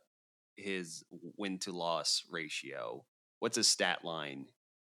his win to loss ratio? What's his stat line?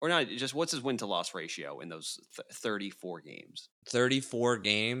 Or not, just what's his win to loss ratio in those 34 games? 34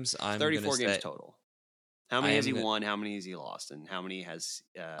 games. 34 games total. How many has he won? How many has he lost? And how many has?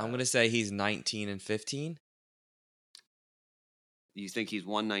 I'm going to say he's 19-15. You think he's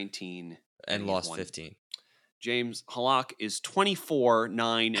won 19 and lost 15? James, Halak is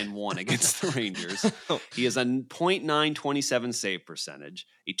 24-9-1 against the Rangers. He has a .927 save percentage,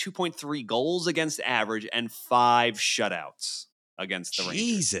 a 2.3 goals against average, and 5 shutouts against the Rangers.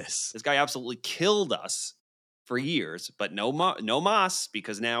 Jesus, this guy absolutely killed us for years, but no mas,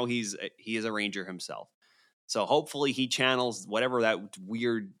 because now he is a Ranger himself. So hopefully he channels whatever that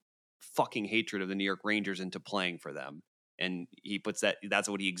weird fucking hatred of the New York Rangers into playing for them. And he puts that's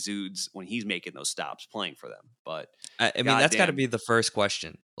what he exudes when he's making those stops playing for them. But I mean, that's got to be the first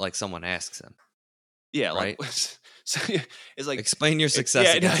question, like someone asks him. Yeah, right. So it's like, explain your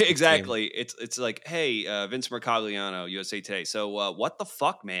success. Yeah, exactly. It's like, hey, Vince Mercogliano, USA Today. So what the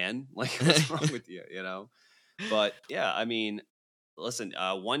fuck, man? Like, what's wrong with you? But yeah, I mean, listen,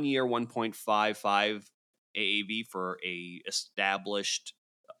 1 year, 1.55 AAV for a established,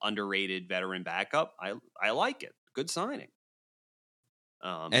 underrated veteran backup. I like it. Good signing.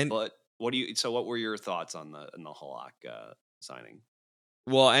 But what were your thoughts on the Halak signing?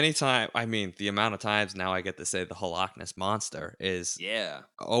 Well, anytime, I mean, the amount of times now I get to say the Halakness monster is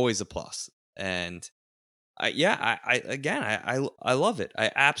always a plus. And I love it. I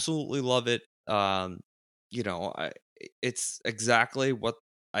absolutely love it. It's exactly what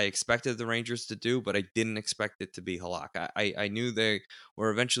I expected the Rangers to do, but I didn't expect it to be Halak. I knew they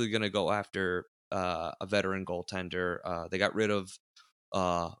were eventually going to go after a veteran goaltender. They got rid of,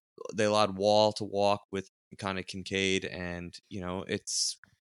 they allowed Wall to walk with kind of Kincaid, and it's,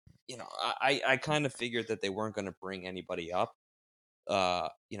 I kind of figured that they weren't going to bring anybody up. I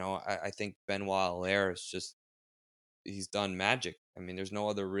think Benoit Allaire is just, he's done magic. I mean, there's no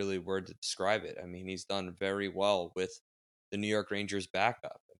other really word to describe it. I mean, he's done very well with the New York Rangers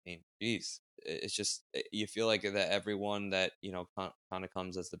backup. I mean, geez, it's just, you feel like that everyone that kind of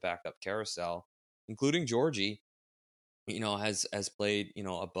comes as the backup carousel, including Georgie, has played,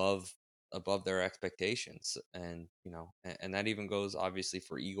 above their expectations. And, and that even goes obviously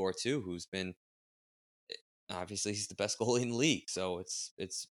for Igor too, who's been, obviously he's the best goalie in the league. So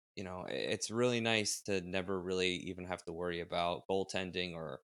it's really nice to never really even have to worry about goaltending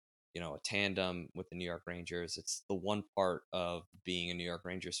or, a tandem with the New York Rangers. It's the one part of being a New York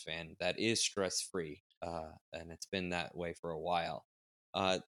Rangers fan that is stress-free. And it's been that way for a while.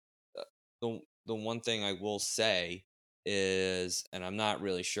 The one thing I will say is, and I'm not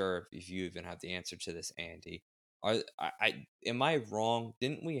really sure if you even have the answer to this, Andy, Am I wrong?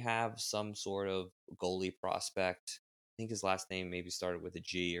 Didn't we have some sort of goalie prospect? I think his last name maybe started with a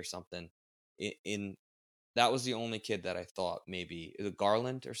G or something. In that was the only kid that I thought maybe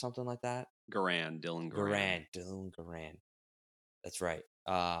Garland or something like that. Dylan Garand. Dylan Garand. That's right.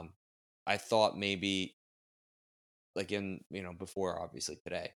 I thought maybe like before obviously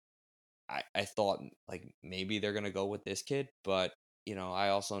today. I thought like maybe they're gonna go with this kid, but I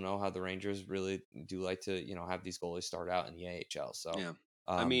also know how the Rangers really do like to have these goalies start out in the AHL. So yeah,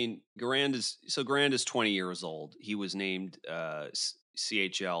 I mean Garand is 20 years old. He was named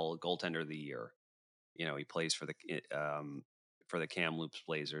CHL Goaltender of the Year. He plays for the Kamloops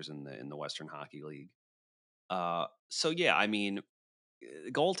Blazers in the Western Hockey League. So yeah, I mean,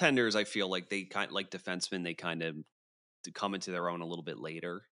 goaltenders, I feel like they kind of like defensemen. They kind of come into their own a little bit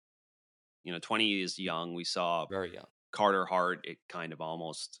later. 20 is young. We saw very young Carter Hart. It kind of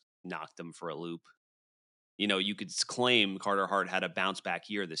almost knocked them for a loop. You could claim Carter Hart had a bounce back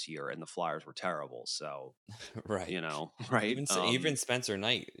year this year, and the Flyers were terrible. So, right, right. Even Spencer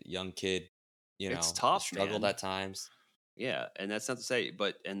Knight, young kid, it's tough. Struggled at times. Yeah, and that's not to say,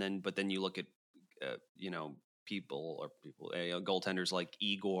 but then you look at people goaltenders like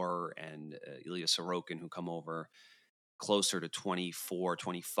Igor and Ilya Sorokin who come over closer to 24,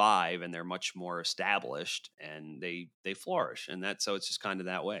 25, and they're much more established and they flourish. And so it's just kind of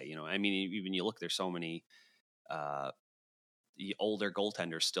that way. I mean, even you look, there's so many the older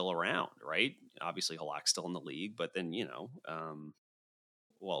goaltenders still around, right? Obviously Halak's still in the league, but then,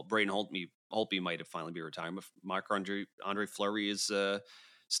 Braden Holtby might have finally be retiring, but Marc-Andre Fleury is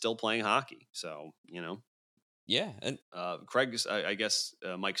still playing hockey. So, Yeah. And Craig, I guess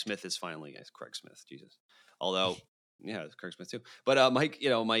Mike Smith is finally, Craig Smith, Jesus. Although, yeah, Craig Smith too. But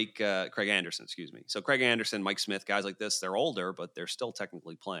Craig Anderson, excuse me. So Craig Anderson, Mike Smith, guys like this, they're older, but they're still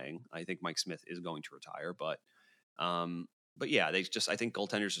technically playing. I think Mike Smith is going to retire, but yeah, I think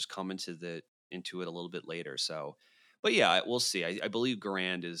goaltenders just come into it a little bit later. So, but yeah, we'll see. I believe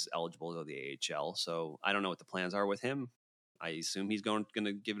Garand is eligible to go to the AHL. So I don't know what the plans are with him. I assume he's going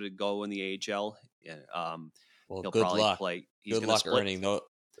to give it a go in the AHL. Yeah. Well, he'll good probably luck. play. Good luck earning though.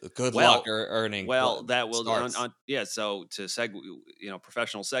 Good luck earning. Well, that will yeah. So to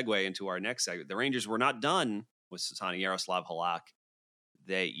professional segue into our next segment, the Rangers were not done with signing Yaroslav Halak.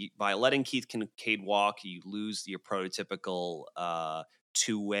 By letting Keith Kincaid walk, you lose your prototypical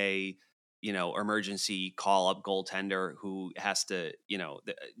two-way, emergency call-up goaltender who has to,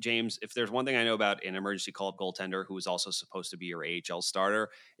 James, if there's one thing I know about an emergency call-up goaltender who is also supposed to be your AHL starter,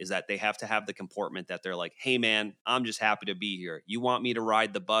 is that they have to have the comportment that they're like, hey, man, I'm just happy to be here. You want me to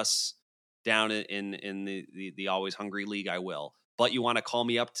ride the bus down in the Always Hungry League? I will. But you want to call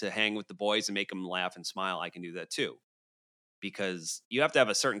me up to hang with the boys and make them laugh and smile? I can do that too. Because you have to have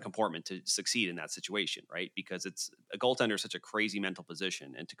a certain comportment to succeed in that situation, right? Because a goaltender is such a crazy mental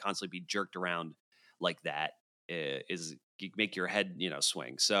position, and to constantly be jerked around like that is make your head,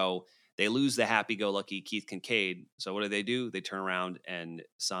 swing. So they lose the happy-go-lucky Keith Kincaid. So what do? They turn around and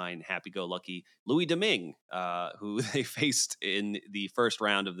sign happy-go-lucky Louis Domingue, who they faced in the first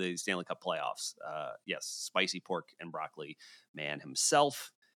round of the Stanley Cup playoffs. Yes, spicy pork and broccoli man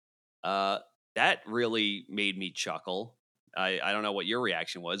himself. That really made me chuckle. I don't know what your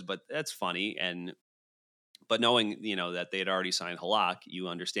reaction was, but that's funny. But knowing, that they had already signed Halak, you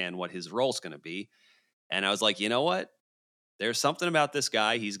understand what his role's going to be. And I was like, you know what? There's something about this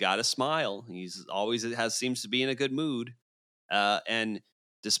guy. He's got a smile. He's always seems to be in a good mood. And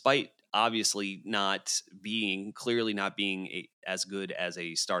despite obviously clearly not being as good as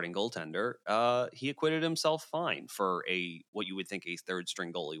a starting goaltender, he acquitted himself fine for what you would think a third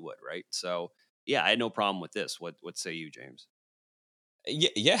string goalie would, right? So, yeah, I had no problem with this. What say you, James?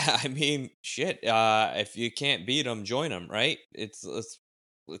 Yeah. I mean, shit. If you can't beat him, join him, right?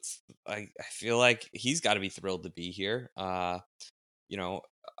 I feel like he's got to be thrilled to be here.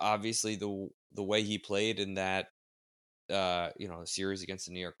 Obviously the way he played in that, series against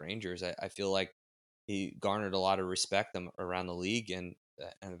the New York Rangers, I feel like he garnered a lot of respect around the league, and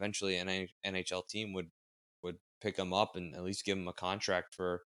eventually an NHL team would pick him up and at least give him a contract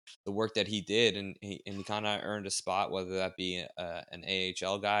for the work that he did, and he kind of earned a spot, whether that be an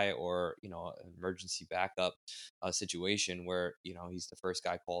AHL guy or an emergency backup situation where he's the first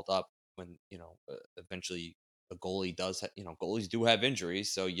guy called up when eventually a goalie does goalies do have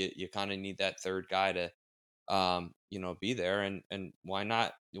injuries, so you kind of need that third guy to be there, and why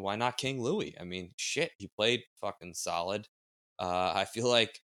not King Louis? I mean, shit, he played fucking solid. I feel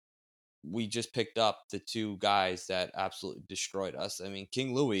like we just picked up the two guys that absolutely destroyed us. I mean,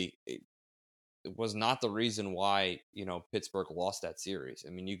 King Louis, was not the reason why, Pittsburgh lost that series.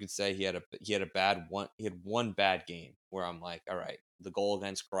 I mean, you could say he had one bad game where I'm like, all right, the goal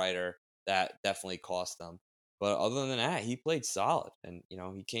against Kreider, that definitely cost them. But other than that, he played solid, and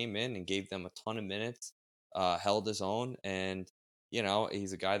he came in and gave them a ton of minutes, held his own, and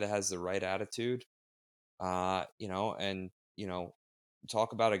he's a guy that has the right attitude. Talk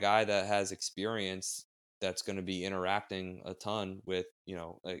about a guy that has experience that's going to be interacting a ton with,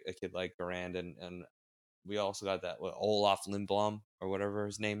 a kid like Garand, and we also got that Olaf Lindblom or whatever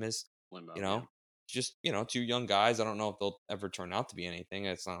his name is. Lindblom, just, two young guys. I don't know if they'll ever turn out to be anything.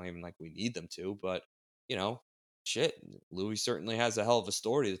 It's not even like we need them to, but shit, Louis certainly has a hell of a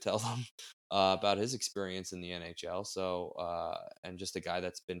story to tell them about his experience in the NHL. So, and just a guy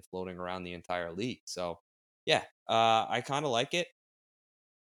that's been floating around the entire league. So, yeah, I kind of like it.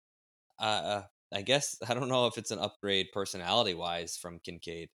 I guess I don't know if it's an upgrade personality wise from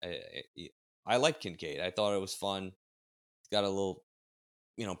Kincaid. I like Kincaid. I thought it was fun. He's got a little,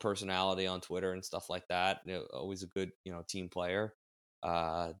 personality on Twitter and stuff like that. Always a good, team player.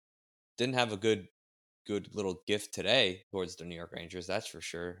 Didn't have a good little gift today towards the New York Rangers, that's for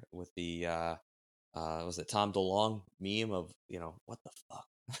sure. With the was it Tom DeLonge meme of what the fuck?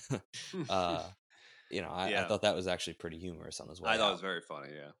 I thought that was actually pretty humorous on his way. I thought it was very funny.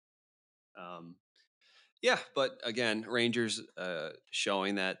 Yeah. But again, Rangers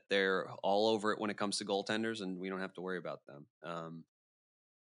showing that they're all over it when it comes to goaltenders, and we don't have to worry about them.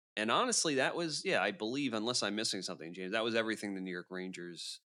 And honestly, that was, I believe, unless I'm missing something, James, that was everything the New York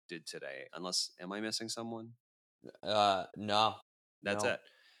Rangers did today. Am I missing someone? No. That's it.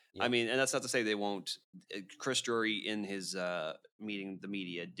 Yeah. I mean, and that's not to say they won't. Chris Drury, in his meeting the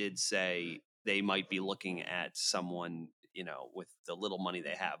media, did say they might be looking at someone, with the little money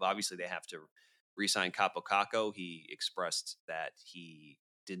they have. Obviously, they have to re-sign Kaapo Kakko. He expressed that he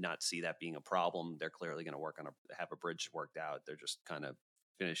did not see that being a problem. They're clearly going to have a bridge worked out. They're just kind of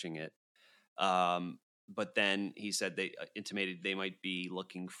finishing it. But then he said they intimated they might be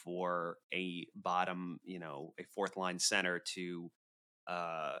looking for a bottom, a fourth line center to,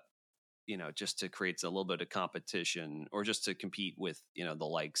 just to create a little bit of competition, or just to compete with, the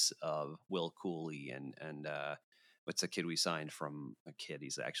likes of Will Cooley and what's the kid we signed from a kid?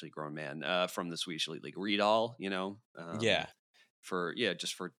 He's actually a grown man from the Swedish Elite League, Riedal,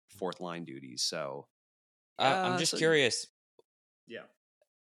 just for fourth line duties. So I'm just curious. Yeah.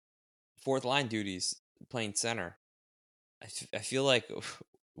 Fourth line duties, playing center. I feel like,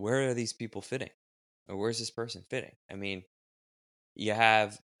 where are these people fitting? Or where's this person fitting? I mean, you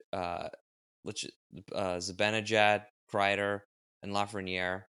have Zibanejad, Kreider, and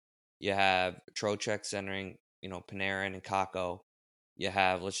Lafreniere. You have Trocheck centering, Panarin and Kakko. You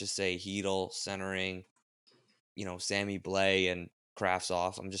have, let's just say, Hedl centering, Sammy Blais and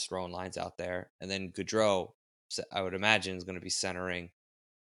Kravtsov. I'm just throwing lines out there. And then Gaudreau, I would imagine, is going to be centering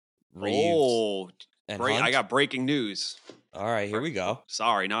Reeves and great. Hunt. I got breaking news. All right, here we go.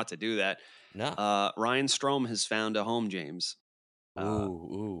 Sorry not to do that. No. Ryan Strome has found a home, James.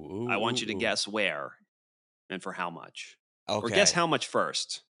 Ooh, I want you to guess where and for how much. Okay. Or guess how much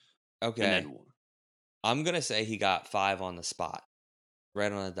first. Okay. Then, I'm going to say he got 5 on the spot. Right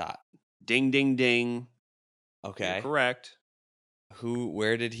on the dot. Ding, ding, ding. Okay. You're correct.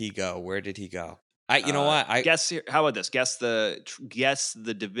 Where did he go? You know what? Guess here. How about this? Guess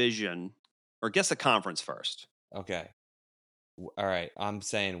the division, or guess the conference first. Okay. All right. I'm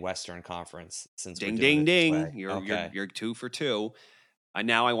saying Western Conference, since ding, we're doing ding, it ding. Okay. You're 2 for 2.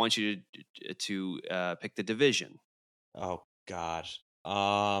 Now I want you to pick the division. Oh God.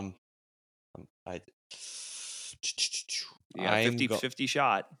 You got a 50-50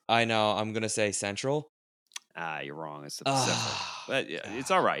 shot. I know. I'm gonna say Central. You're wrong. It's the Pacific. But it's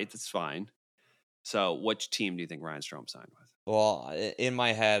all right. It's fine. So, which team do you think Ryan Strome signed with? Well, in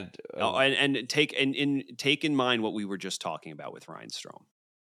my head. And take in mind what we were just talking about with Ryan Strome.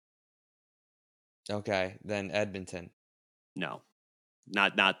 Okay, then Edmonton. No,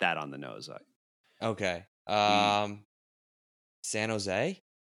 not that on the nose. Okay. San Jose.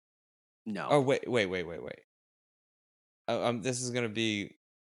 No. Oh wait. This is gonna be.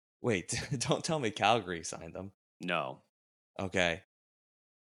 Wait, don't tell me Calgary signed them. No. Okay.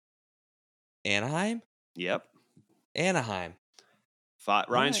 Anaheim? Yep. Anaheim.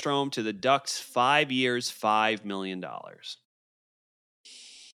 Ryan Strome to the Ducks, 5 years, $5 million.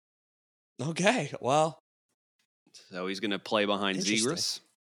 Okay, well. So he's going to play behind Zegras.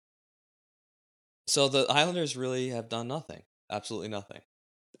 So the Islanders really have done nothing. Absolutely nothing.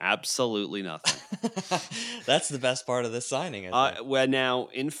 Absolutely nothing. That's the best part of this signing. Well, now,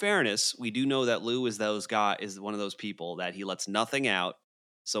 in fairness, we do know that Lou is one of those people that he lets nothing out.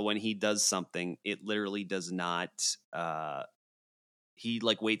 So when he does something, it literally does not. He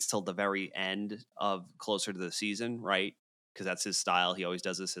like waits till the very end of closer to the season, right? Because that's his style. He always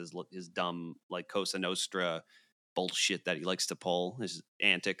does this, his dumb like Cosa Nostra bullshit that he likes to pull, his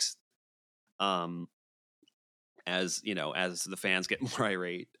antics. As you know, as the fans get more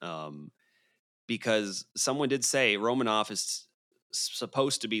irate, because someone did say Romanov is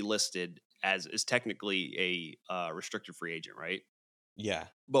supposed to be listed as is technically a restricted free agent, right? Yeah.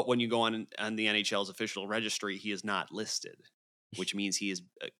 But when you go on the NHL's official registry, he is not listed, which means he's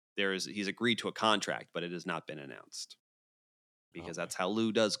agreed to a contract, but it has not been announced. Because that's how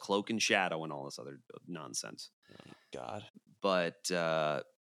Lou does cloak and shadow and all this other nonsense. Oh, God. But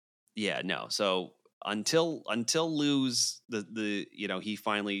yeah, no. So until Lou's he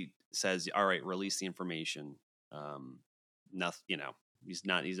finally says, all right, release the information. Nothing,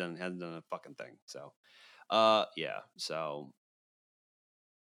 hasn't done a fucking thing. So yeah. So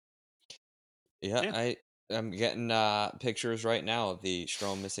yeah. I'm getting pictures right now of the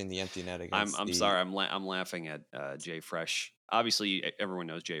Strome missing the empty net against. I'm sorry. I'm laughing at Jay Fresh. Obviously, everyone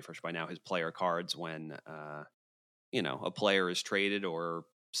knows Jay Fresh by now. His player cards when a player is traded or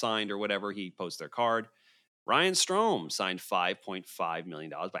signed or whatever, he posts their card. Ryan Strome signed $5.5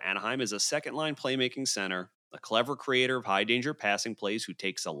 million by Anaheim as a second-line playmaking center, a clever creator of high-danger passing plays who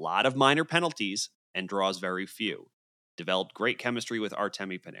takes a lot of minor penalties and draws very few. Developed great chemistry with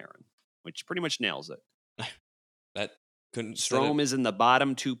Artemi Panarin, which pretty much nails it. That couldn't. Strome is in the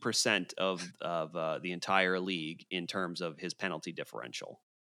bottom 2% of the entire league in terms of his penalty differential.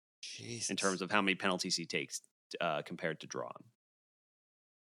 Jesus. In terms of how many penalties he takes compared to drawn.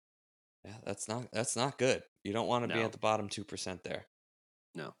 Yeah, that's not good. You don't want to be at the bottom 2% there.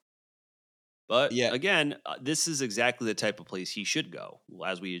 No. But again, this is exactly the type of place he should go.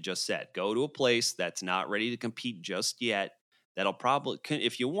 As we just said, go to a place that's not ready to compete just yet. That'll probably,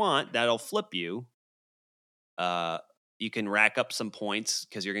 if you want, that'll flip you. You can rack up some points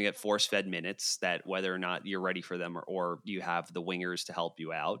because you're going to get force-fed minutes that whether or not you're ready for them or you have the wingers to help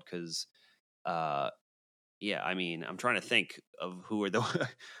you out because, I mean, I'm trying to think of who are the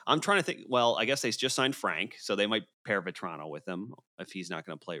 – I'm trying to think – well, I guess they just signed Frank, so they might pair Vetrano with him if he's not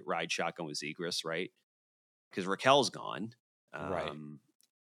going to ride shotgun with Zegras, right? Because Raquel's gone. Right.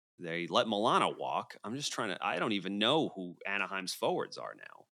 They let Milano walk. I'm just trying to – I don't even know who Anaheim's forwards are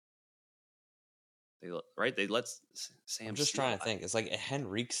now. They let Sam. I'm just trying to think. It's like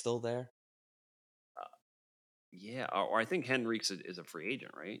Henrique still there. Yeah, or I think Henrique is a free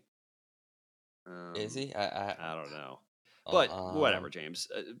agent, right? Is he? I don't know, but whatever, James.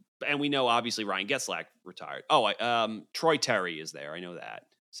 And we know obviously Ryan Getzlak retired. Troy Terry is there. I know that.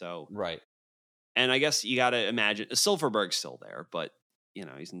 So right. And I guess you got to imagine Silverberg's still there, but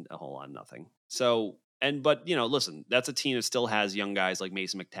he's a whole lot of nothing. So. But listen, that's a team that still has young guys like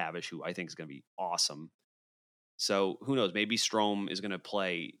Mason McTavish, who I think is going to be awesome. So who knows? Maybe Strome is going to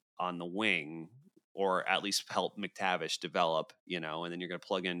play on the wing, or at least help McTavish develop. And then you're going to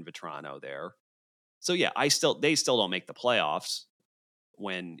plug in Vetrano there. So yeah, they still don't make the playoffs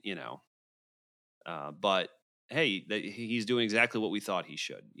when But hey, he's doing exactly what we thought he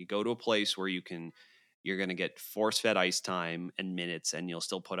should. You go to a place where you're going to get force-fed ice time and minutes, and you'll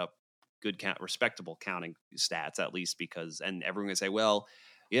still put up good respectable counting stats at least and everyone can say, well,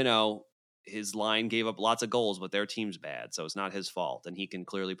 his line gave up lots of goals, but their team's bad. So it's not his fault. And he can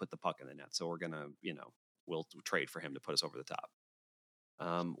clearly put the puck in the net. So we're going to, we'll trade for him to put us over the top.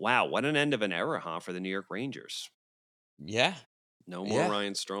 Wow. What an end of an era, for the New York Rangers. Yeah. No more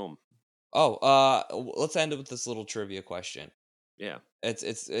Ryan Strome. Oh, let's end it with this little trivia question. Yeah.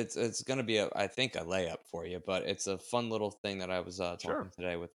 It's going to be I think a layup for you, but it's a fun little thing that I was talking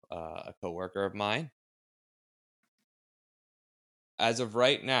today with a coworker of mine. As of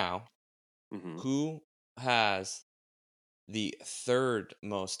right now, who has the third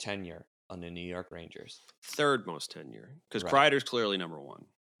most tenure on the New York Rangers? Third most tenure, because Kreider's clearly number one.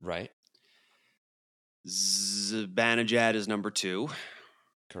 Right. Zibanejad is number 2.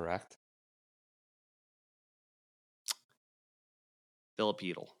 Correct. Philip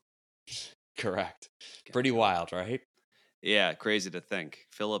Hedl. Correct. Pretty wild, right? Yeah, crazy to think.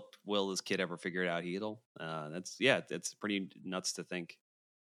 Philip, will this kid ever figure out Hedl? That's pretty nuts to think.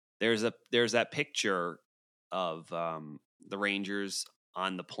 There's that picture of the Rangers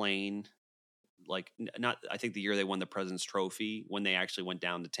on the plane, like I think the year they won the President's Trophy when they actually went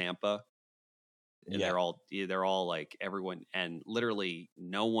down to Tampa. And they're all like everyone, and literally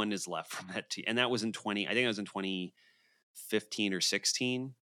no one is left from that team. And that was in 2015 or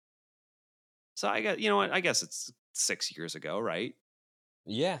 16. So I guess it's 6 years ago, right?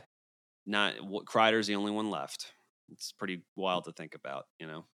 Yeah. Kreider's the only one left. It's pretty wild to think about, you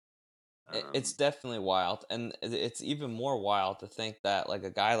know. It's definitely wild, and it's even more wild to think that like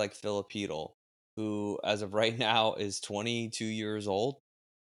a guy like Filipino, who as of right now is 22 years old,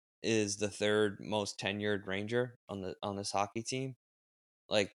 is the third most tenured Ranger on this hockey team.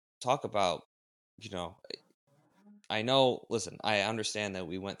 Like, talk about, I know. Listen, I understand that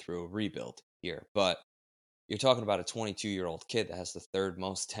we went through a rebuild here, but you're talking about a 22-year-old kid that has the third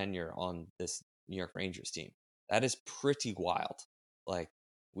most tenure on this New York Rangers team. That is pretty wild. Like,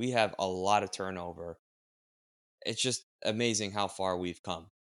 we have a lot of turnover. It's just amazing how far we've come.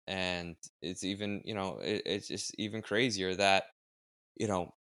 And it's even, it's just even crazier that,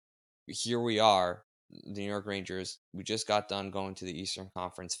 here we are, the New York Rangers. We just got done going to the Eastern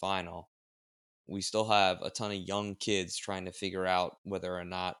Conference Final. We still have a ton of young kids trying to figure out whether or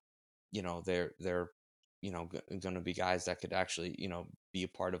not, they're going to be guys that could actually, be a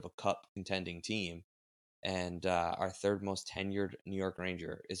part of a cup contending team. And our third most tenured New York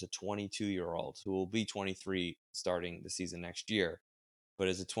Ranger is a 22-year-old who will be 23 starting the season next year, but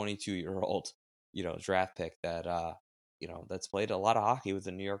is a 22-year-old, draft pick that, that's played a lot of hockey with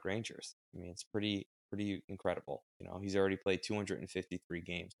the New York Rangers. I mean, it's pretty incredible. He's already played 253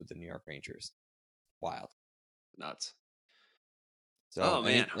 games with the New York Rangers. Wild. Nuts. So, oh,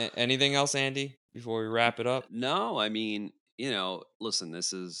 man. Anything else, Andy, before we wrap it up? No, I mean, listen,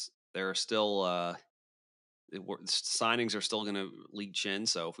 there are still, signings are still going to leach in.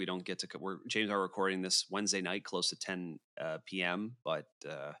 So if we don't get to, James and I are recording this Wednesday night, close to 10 p.m. But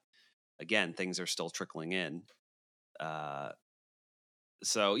again, things are still trickling in.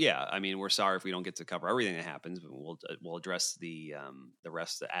 So yeah, I mean, we're sorry if we don't get to cover everything that happens, but we'll address the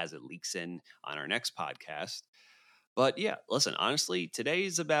rest as it leaks in on our next podcast. But yeah, listen, honestly,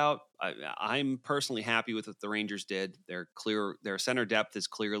 today's about, I'm personally happy with what the Rangers did. Their center depth has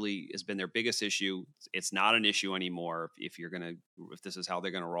been their biggest issue. It's not an issue anymore if this is how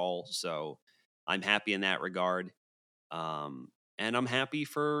they're going to roll. So I'm happy in that regard. And I'm happy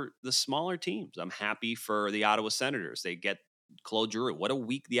for the smaller teams. I'm happy for the Ottawa Senators. They get Claude Giroux. What a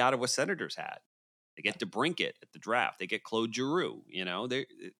week the Ottawa Senators had. They get DeBrincat at the draft. They get Claude Giroux.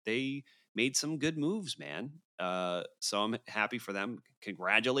 They made some good moves, man. So I'm happy for them.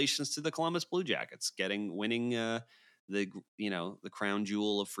 Congratulations to the Columbus Blue Jackets winning the crown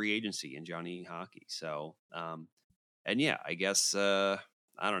jewel of free agency in Johnny Hockey. So and yeah, I guess I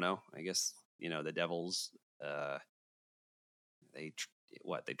don't know. I guess the Devils they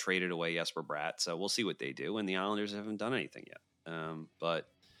traded away Jesper Bratt, so we'll see what they do. And the Islanders haven't done anything yet. But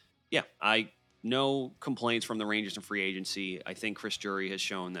yeah, no complaints from the Rangers in free agency. I think Chris Drury has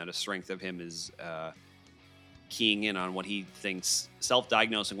shown that a strength of him is keying in on what he thinks,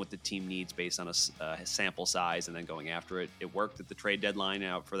 self-diagnosing what the team needs based on a sample size and then going after it. It worked at the trade deadline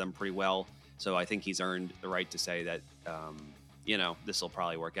out for them pretty well. So I think he's earned the right to say that, this will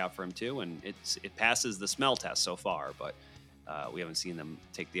probably work out for him too. And it passes the smell test so far, but we haven't seen them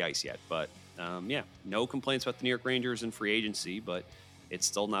take the ice yet. But yeah, no complaints about the New York Rangers in free agency, but it's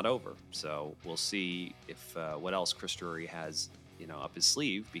still not over. So we'll see if what else Chris Drury has, up his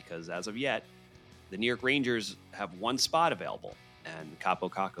sleeve, because as of yet, the New York Rangers have one spot available, and Capo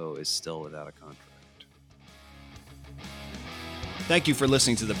Caco is still without a contract. Thank you for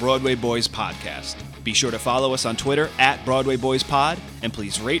listening to the Broadway Boys podcast. Be sure to follow us on Twitter @BroadwayBoysPod, and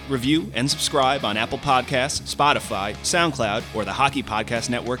please rate, review, and subscribe on Apple Podcasts, Spotify, SoundCloud, or the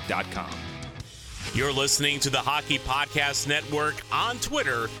HockeyPodcastNetwork.com. You're listening to the Hockey Podcast Network on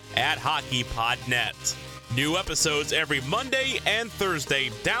Twitter @HockeyPodNet. New episodes every Monday and Thursday.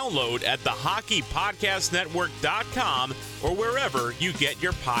 Download at the HockeyPodcastNetwork.com or wherever you get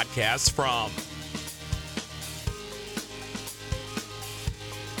your podcasts from.